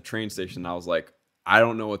there at the train station. And I was like, I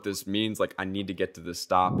don't know what this means. Like, I need to get to this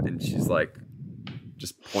stop. And she's like,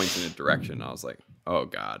 just points in a direction. I was like, oh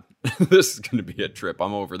God, this is going to be a trip.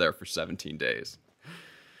 I'm over there for 17 days.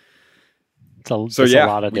 It's a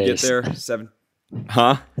lot of days. We get there 7.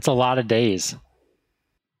 Huh? It's a lot of days.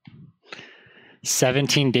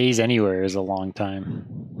 17 days anywhere is a long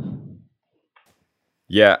time.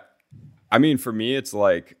 Yeah. I mean, for me, it's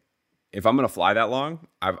like, if I'm going to fly that long,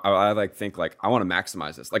 I like think like, I want to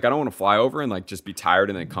maximize this. Like, I don't want to fly over and like just be tired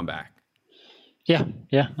and then come back. Yeah.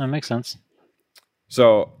 Yeah. That makes sense.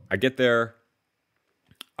 So I get there.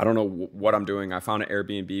 I don't know what I'm doing. I found an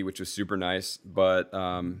Airbnb, which was super nice, but,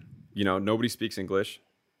 you know, nobody speaks English.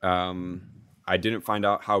 I didn't find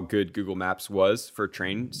out how good Google Maps was for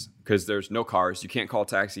trains because there's no cars. You can't call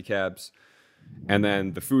taxi cabs. And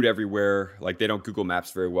then the food everywhere, like they don't Google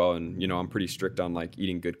Maps very well. And, I'm pretty strict on like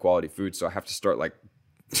eating good quality food. So I have to start like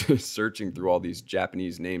searching through all these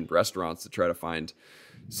Japanese named restaurants to try to find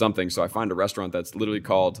something. So I find a restaurant that's literally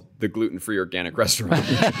called the Gluten-Free Organic Restaurant.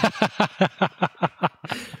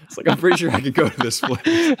 It's like, I'm pretty sure I could go to this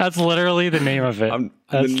place. That's literally the name of it.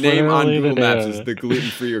 The name on Google Maps is the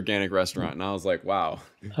Gluten-Free Organic Restaurant. And I was like, wow,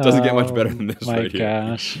 it doesn't get much better than this right here. Oh my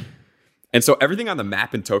gosh. And so everything on the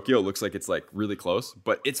map in Tokyo looks like it's like really close,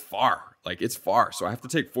 but it's far. Like it's far. So I have to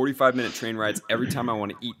take 45-minute train rides every time I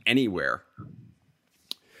want to eat anywhere.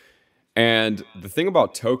 And the thing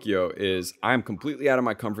about Tokyo is I am completely out of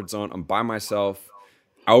my comfort zone. I'm by myself,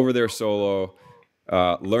 over there solo,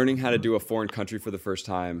 learning how to do a foreign country for the first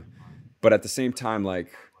time. But at the same time,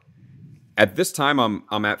 like at this time,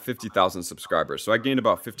 I'm at 50,000 subscribers. So I gained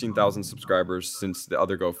about 15,000 subscribers since the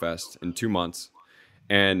other Go Fest in 2 months.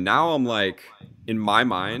 And now I'm like, in my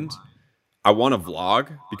mind, I want to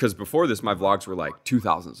vlog because before this, my vlogs were like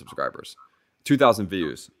 2,000 subscribers, 2,000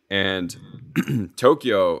 views. And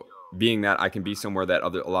Tokyo, being that I can be somewhere that a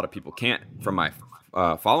lot of people can't from my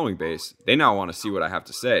following base, they now want to see what I have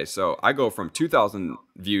to say. So I go from 2,000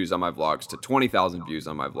 views on my vlogs to 20,000 views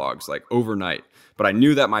on my vlogs, like overnight. But I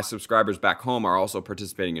knew that my subscribers back home are also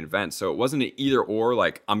participating in events. So it wasn't an either or,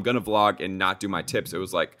 like I'm going to vlog and not do my tips. It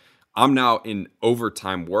was like, I'm now in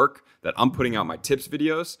overtime work that I'm putting out my tips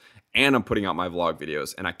videos and I'm putting out my vlog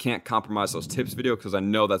videos. And I can't compromise those tips videos because I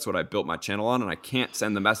know that's what I built my channel on. And I can't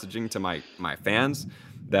send the messaging to my fans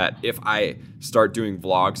that if I start doing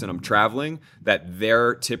vlogs and I'm traveling, that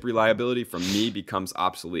their tip reliability from me becomes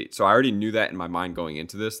obsolete. So I already knew that in my mind going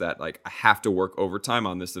into this, that like I have to work overtime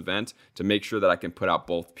on this event to make sure that I can put out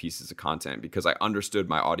both pieces of content because I understood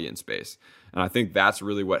my audience base. And I think that's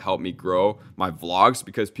really what helped me grow my vlogs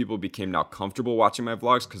because people became now comfortable watching my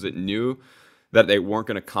vlogs because it knew that they weren't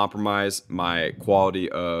going to compromise my quality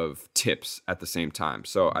of tips at the same time.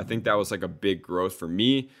 So I think that was like a big growth for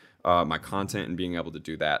me, my content and being able to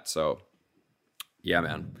do that. So yeah,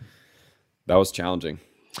 man, that was challenging.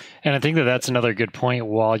 And I think that that's another good point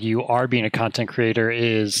while you are being a content creator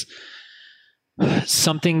is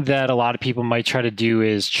something that a lot of people might try to do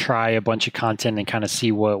is try a bunch of content and kind of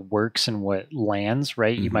see what works and what lands,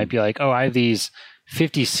 right? Mm-hmm. You might be like, oh, I have these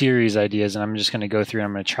 50 series ideas and I'm just going to go through and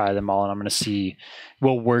I'm going to try them all and I'm going to see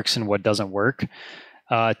what works and what doesn't work.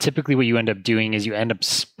 Typically what you end up doing is you end up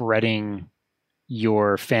spreading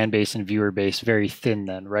your fan base and viewer base very thin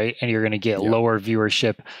then, right? And you're going to get lower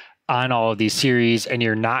viewership on all of these series and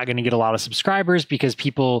you're not going to get a lot of subscribers because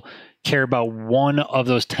people care about one of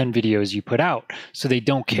those 10 videos you put out. So they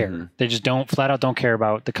don't care. Mm-hmm. They just flat out don't care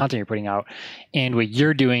about the content you're putting out. And what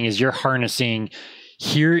you're doing is you're harnessing,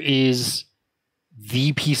 here is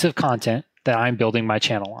the piece of content that I'm building my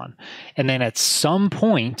channel on. And then at some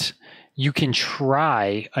point, you can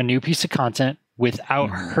try a new piece of content without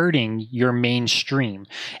hurting your mainstream.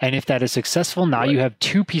 And if that is successful, now you have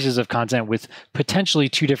two pieces of content with potentially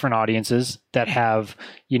two different audiences that have,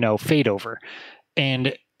 fade over.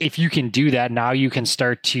 And if you can do that, now you can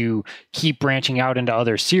start to keep branching out into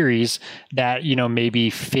other series that, maybe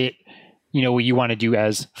fit, what you want to do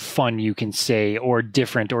as fun, you can say, or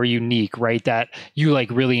different or unique, right? That you like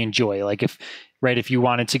really enjoy. Like if you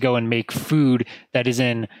wanted to go and make food that is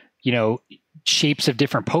in, shapes of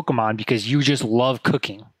different Pokemon because you just love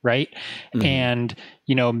cooking, right? Mm-hmm. And,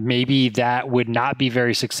 maybe that would not be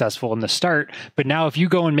very successful in the start. But now if you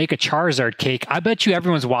go and make a Charizard cake, I bet you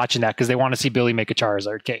everyone's watching that because they want to see Billy make a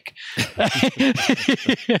Charizard cake.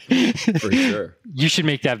 For sure. You should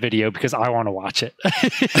make that video because I want to watch it.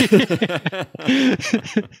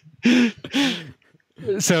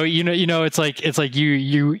 So, it's like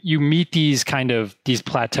you meet these these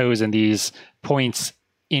plateaus and these points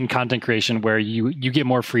in content creation where you get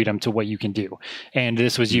more freedom to what you can do. And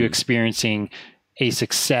this was you experiencing a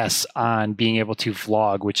success on being able to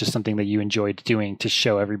vlog, which is something that you enjoyed doing to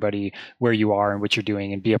show everybody where you are and what you're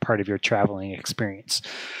doing and be a part of your traveling experience.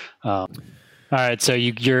 All right. So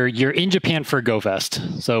you're in Japan for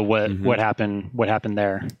GoFest. So what happened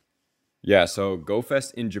there? Yeah, so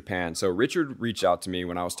GoFest in Japan. So Richard reached out to me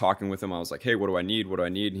when I was talking with him. I was like, hey, what do I need? What do I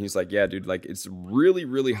need? And he's like, yeah, dude, like it's really,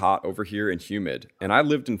 really hot over here and humid. And I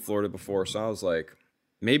lived in Florida before, so I was like,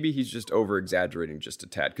 maybe he's just over exaggerating just a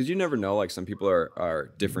tad. Because you never know, like some people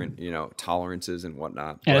are different, tolerances and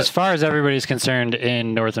whatnot. And as far as everybody's concerned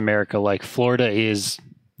in North America, like Florida is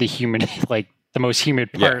the humid, like the most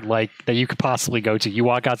humid part, like that you could possibly go to. You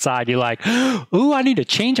walk outside, you're like, ooh, I need to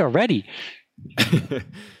change already.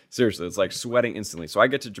 Seriously, it's like sweating instantly. So I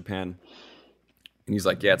get to Japan, and he's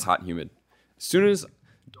like, yeah, it's hot and humid. As soon as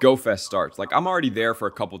GoFest starts, like I'm already there for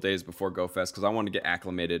a couple days before GoFest because I want to get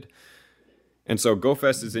acclimated. And so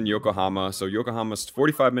GoFest is in Yokohama. So Yokohama's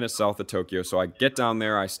 45 minutes south of Tokyo. So I get down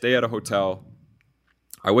there, I stay at a hotel.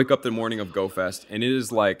 I wake up the morning of GoFest, and it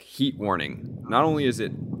is like heat warning. Not only is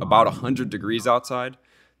it about 100 degrees outside,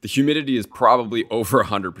 the humidity is probably over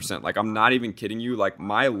 100%. Like, I'm not even kidding you. Like,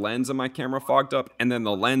 my lens of my camera fogged up, and then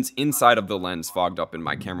the lens inside of the lens fogged up in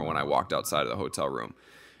my camera when I walked outside of the hotel room.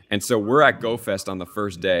 And so we're at GoFest on the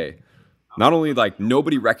first day. Not only like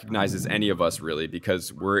nobody recognizes any of us really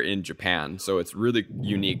because we're in Japan, so it's really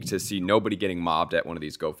unique to see nobody getting mobbed at one of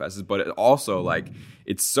these GoFests, but it also like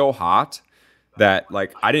it's so hot that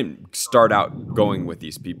like I didn't start out going with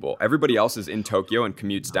these people. Everybody else is in Tokyo and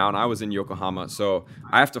commutes down. I was in Yokohama, so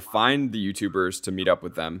I have to find the YouTubers to meet up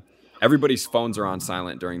with them. Everybody's phones are on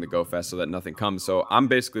silent during the GoFest so that nothing comes. So I'm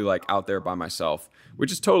basically like out there by myself, which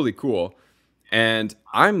is totally cool. And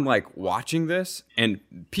I'm like watching this, and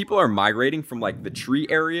people are migrating from like the tree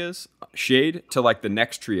areas, shade, to like the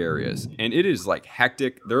next tree areas. And it is like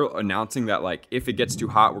hectic. They're announcing that like if it gets too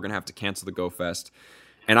hot, we're going to have to cancel the GoFest.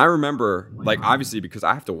 And I remember, like, obviously, because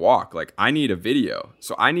I have to walk, like, I need a video.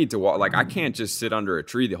 So I need to walk. Like, I can't just sit under a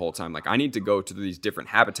tree the whole time. Like, I need to go to these different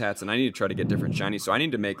habitats, and I need to try to get different shinies. So I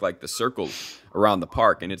need to make, like, the circles around the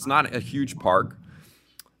park. And it's not a huge park.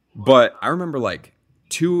 But I remember, like,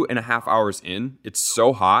 2.5 hours in, it's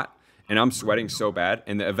so hot, and I'm sweating so bad.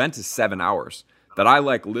 And the event is 7 hours that I,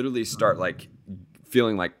 like, literally start, like,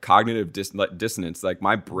 feeling like cognitive dissonance. Like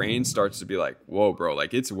my brain starts to be like, whoa, bro,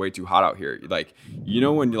 like it's way too hot out here. Like, you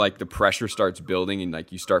know, when like the pressure starts building and like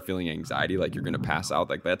you start feeling anxiety, like you're going to pass out.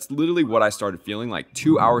 Like that's literally what I started feeling like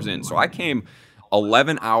 2 hours in. So I came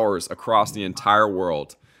 11 hours across the entire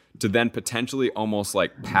world to then potentially almost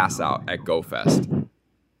like pass out at GoFest.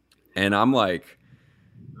 And I'm like,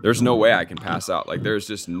 there's no way I can pass out. Like, there's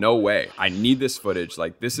just no way. I need this footage.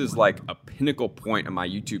 Like, this is like a pinnacle point on my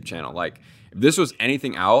YouTube channel. Like, if this was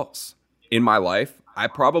anything else in my life, I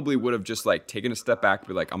probably would have just like taken a step back,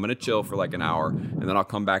 be like, I'm going to chill for like an hour and then I'll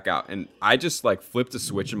come back out. And I just like flipped a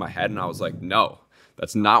switch in my head and I was like, no,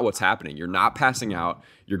 that's not what's happening. You're not passing out.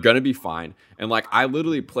 You're going to be fine. And like, I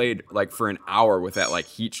literally played like for an hour with that like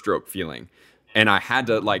heat stroke feeling. And I had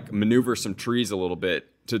to like maneuver some trees a little bit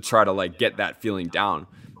to try to like get that feeling down.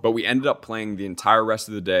 But we ended up playing the entire rest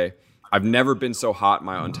of the day. I've never been so hot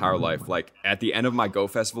my entire life. Like at the end of my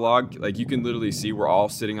GoFest vlog, like you can literally see we're all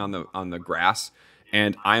sitting on the grass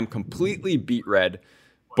and I'm completely beet red,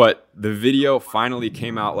 but the video finally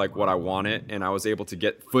came out like what I wanted and I was able to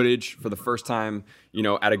get footage for the first time, you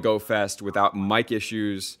know, at a GoFest without mic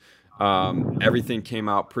issues. Everything came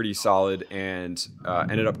out pretty solid and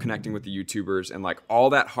ended up connecting with the YouTubers, and like all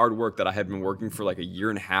that hard work that I had been working for like a year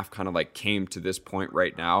and a half kind of like came to this point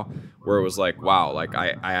right now where it was like, wow, like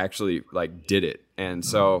I actually like did it. And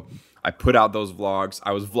so I put out those vlogs.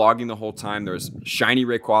 I was vlogging the whole time. There's Shiny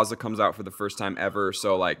Rayquaza comes out for the first time ever.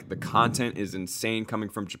 So like the content is insane coming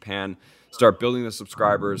from Japan. Start building the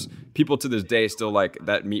subscribers. People to this day still like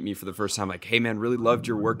that meet me for the first time. Like, hey man, really loved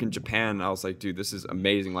your work in Japan. And I was like, dude, this is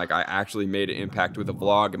amazing. Like I actually made an impact with a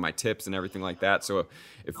vlog and my tips and everything like that. So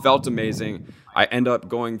it felt amazing. I end up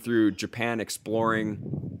going through Japan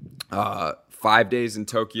exploring 5 days in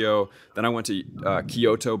Tokyo. Then I went to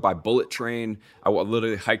Kyoto by bullet train. I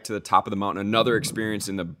literally hiked to the top of the mountain. Another experience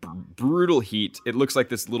in the brutal heat. It looks like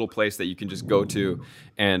this little place that you can just go to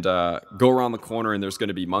and go around the corner and there's going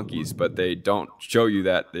to be monkeys, but they don't show you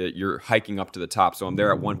that you're hiking up to the top. So I'm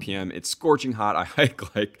there at 1 p.m. It's scorching hot. I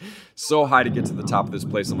hike like so high to get to the top of this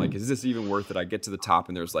place. I'm like, is this even worth it? I get to the top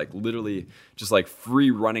and there's like literally just like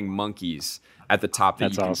free running monkeys at the top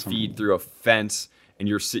that you can feed through a fence. And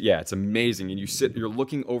it's amazing. And you're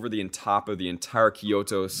looking over the top of the entire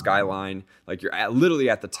Kyoto skyline. Like you're literally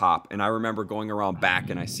at the top. And I remember going around back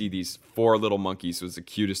and I see these 4 little monkeys. It was the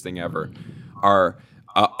cutest thing ever. Are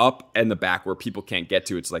up in the back where people can't get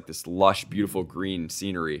to. It's like this lush, beautiful green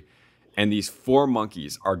scenery. And these 4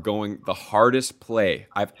 monkeys are going the hardest play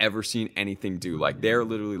I've ever seen anything do. Like they're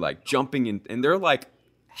literally like jumping in, and they're like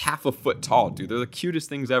half a foot tall, dude. They're the cutest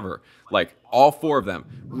things ever. Like all 4 of them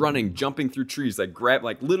running, jumping through trees, like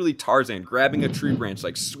literally Tarzan grabbing a tree branch,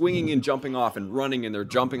 like swinging and jumping off and running, and they're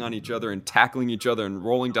jumping on each other and tackling each other and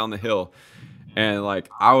rolling down the hill. And like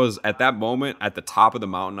I was at that moment at the top of the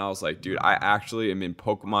mountain, I was like, dude, I actually am in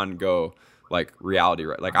Pokemon Go like reality,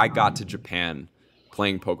 right? Like I got to Japan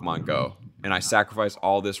playing Pokemon Go and I sacrificed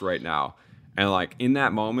all this right now. And like in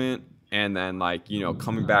that moment, and then like, you know,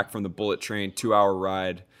 coming back from the bullet train 2-hour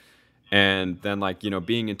ride, and then like, you know,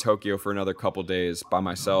 being in Tokyo for another couple days by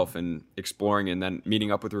myself and exploring, and then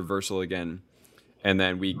meeting up with Reversal again. And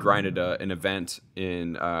then we grinded an event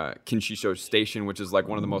in Kinshisho Station, which is like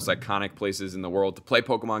one of the most iconic places in the world to play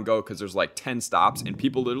Pokemon Go, because there's like 10 stops and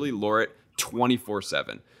people literally lure it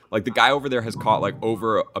 24/7. Like the guy over there has caught like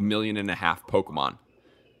over 1.5 million Pokemon,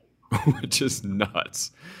 which is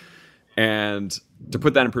nuts. And to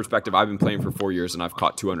put that in perspective, I've been playing for 4 years and I've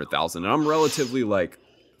caught 200,000, and I'm relatively like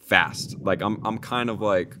fast. Like I'm kind of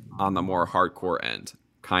like on the more hardcore end,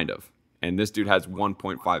 kind of. And this dude has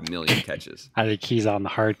 1.5 million catches. I think he's on the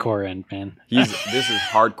hardcore end, man. This is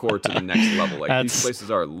hardcore to the next level. Like these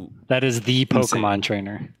places are. That is the Pokemon insane.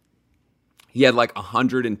 trainer. He had like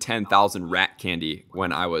 110,000 rat candy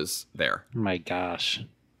when I was there. My gosh.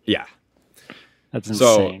 Yeah. That's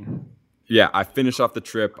insane. Yeah, I finish off the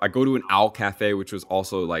trip. I go to an owl cafe, which was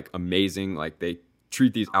also like amazing. Like they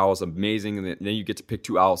treat these owls amazing, and then you get to pick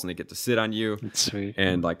 2 owls and they get to sit on you. That's sweet.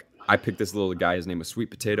 And like I picked this little guy. His name was Sweet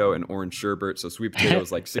Potato and Orange Sherbet. So Sweet Potato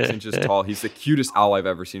is like 6 inches tall. He's the cutest owl I've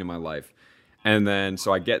ever seen in my life. And then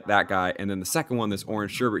so I get that guy, and then the second one, this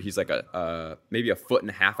Orange Sherbet, he's like maybe 1.5 foot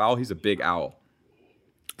owl. He's a big owl.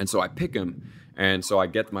 And so I pick him, and so I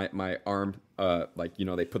get my arm, like, you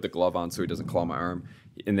know, they put the glove on so he doesn't claw my arm.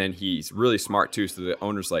 And then he's really smart too, so the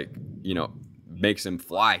owner's like, you know, makes him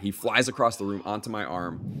fly. He flies across the room onto my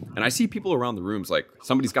arm. And I see people around the rooms, like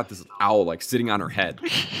somebody's got this owl like sitting on her head.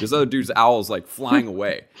 This other dude's owl is like flying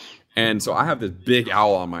away. And so I have this big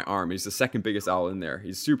owl on my arm. He's the second biggest owl in there.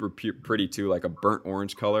 He's super pretty too, like a burnt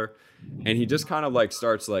orange color. And he just kind of like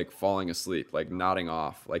starts like falling asleep, like nodding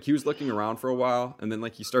off. Like he was looking around for a while, and then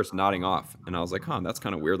like he starts nodding off. And I was like, that's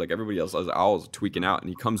kind of weird. Like everybody else's owls tweaking out. And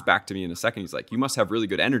he comes back to me in a second. He's like, you must have really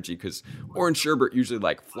good energy, because Orange Sherbet usually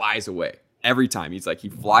like flies away every time. He's like, he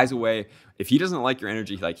flies away. If he doesn't like your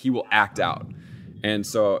energy, like he will act out. And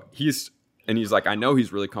so he's like, I know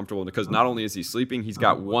he's really comfortable, because not only is he sleeping, he's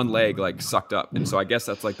got one leg like sucked up. And so I guess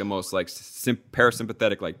that's like the most like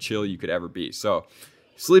parasympathetic, like chill you could ever be. So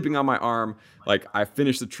sleeping on my arm, like I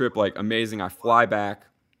finish the trip like amazing. I fly back,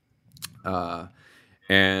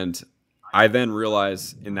 and I then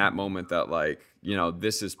realize in that moment that like, you know,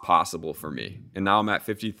 this is possible for me. And now I'm at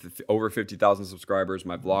over 50,000 subscribers.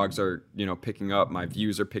 My vlogs are, you know, picking up. My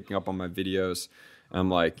views are picking up on my videos. I'm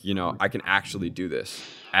like, you know, I can actually do this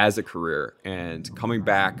as a career. And coming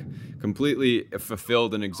back completely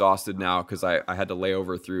fulfilled and exhausted now, because I had to lay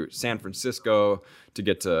over through San Francisco to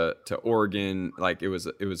get to Oregon. Like it was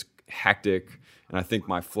hectic. And I think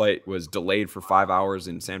my flight was delayed for 5 hours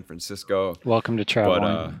in San Francisco. Welcome to traveling.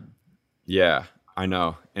 But yeah, I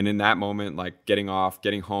know. And in that moment, like getting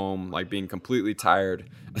home, like being completely tired,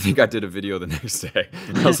 I think I did a video the next day.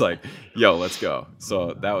 I was like, yo, let's go.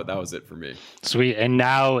 So that was it for me. Sweet. And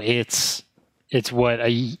now it's what,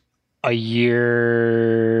 a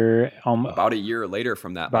year? About a year later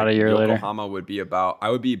from that. About like, a year later. Yokohama I would be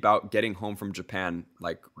about getting home from Japan,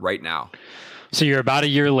 like right now. So you're about a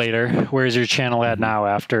year later. Where's your channel at now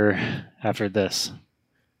after this?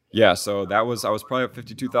 Yeah, so I was probably at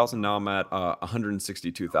 52,000. Now I'm at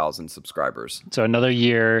 162,000 subscribers. So another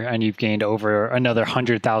year, and you've gained over another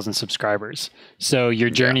 100,000 subscribers. So your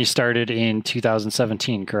journey started in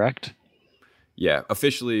 2017, correct? Yeah,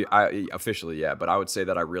 officially, yeah. But I would say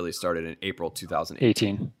that I really started in April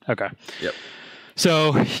 2018. Okay. Yep.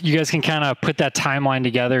 So you guys can kind of put that timeline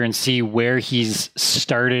together and see where he's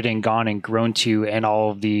started and gone and grown to, and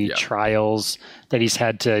all of the trials that he's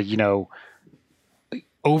had to, you know,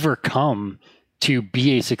 overcome to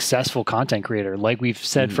be a successful content creator. Like we've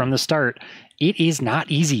said from the start, it is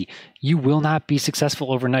not easy. You will not be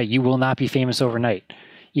successful overnight. You will not be famous overnight.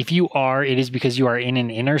 If you are, it is because you are in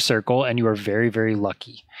an inner circle and you are very, very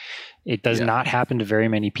lucky. It does not happen to very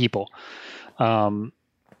many people. And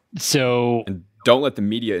don't let the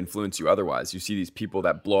media influence you otherwise. You see these people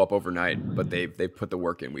that blow up overnight, but they've put the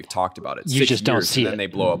work in. We've talked about it. You just don't see it. And then they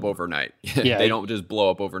blow up overnight. They don't just blow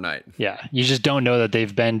up overnight. Yeah. You just don't know that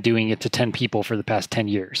they've been doing it to 10 people for the past 10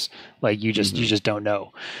 years. Like you just don't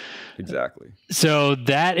know. Exactly. So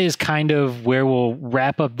that is kind of where we'll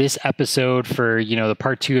wrap up this episode for, you know, the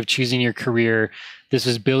part 2 of choosing your career. This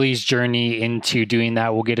was Billy's journey into doing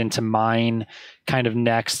that. We'll get into mine kind of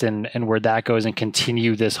next and where that goes, and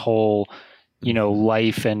continue this whole, you know,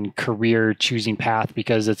 life and career choosing path,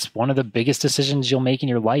 because it's one of the biggest decisions you'll make in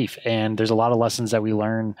your life. And there's a lot of lessons that we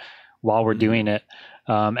learn while we're doing it.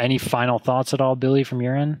 Any final thoughts at all, Billy, from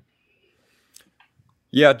your end?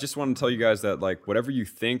 Yeah, just want to tell you guys that like whatever you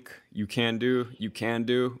think you can do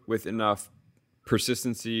with enough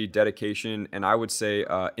persistency, dedication, and I would say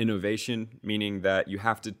innovation, meaning that you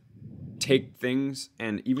have to take things,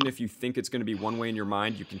 and even if you think it's going to be one way in your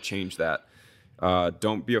mind, you can change that.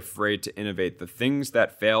 Don't be afraid to innovate. The things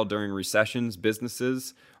that fail during recessions,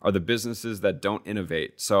 businesses, are the businesses that don't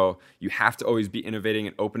innovate. So you have to always be innovating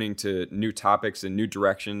and opening to new topics and new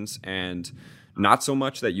directions. And not so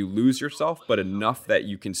much that you lose yourself, but enough that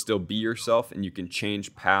you can still be yourself and you can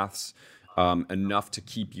change paths enough to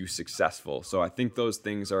keep you successful. So I think those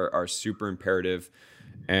things are super imperative.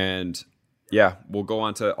 And yeah, we'll go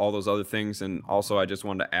on to all those other things. And also I just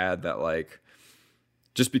wanted to add that, like,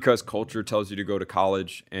 just because culture tells you to go to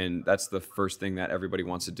college and that's the first thing that everybody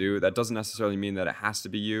wants to do, that doesn't necessarily mean that it has to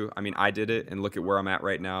be you. I mean, I did it and look at where I'm at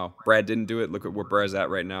right now. Brad didn't do it. Look at where Brad's at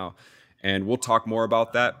right now. And we'll talk more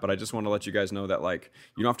about that. But I just want to let you guys know that, like,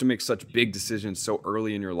 you don't have to make such big decisions so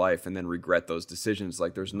early in your life and then regret those decisions.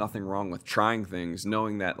 Like, there's nothing wrong with trying things,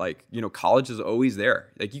 knowing that, like, you know, college is always there.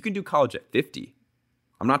 Like, you can do college at 50.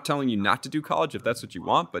 I'm not telling you not to do college if that's what you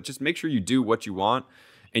want, but just make sure you do what you want.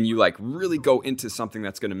 And you, like, really go into something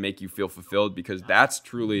that's going to make you feel fulfilled, because that's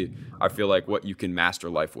truly, I feel like, what you can master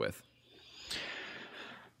life with.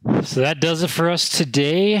 So that does it for us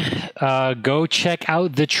today. Go check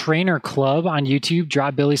out the Trainer Club on YouTube.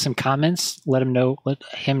 Drop Billy some comments. Let him know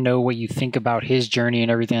what you think about his journey and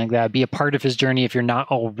everything like that. Be a part of his journey if you're not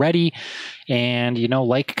already. And, you know,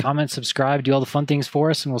 like, comment, subscribe, do all the fun things for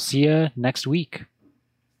us, and we'll see you next week.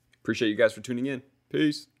 Appreciate you guys for tuning in.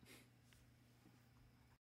 Peace.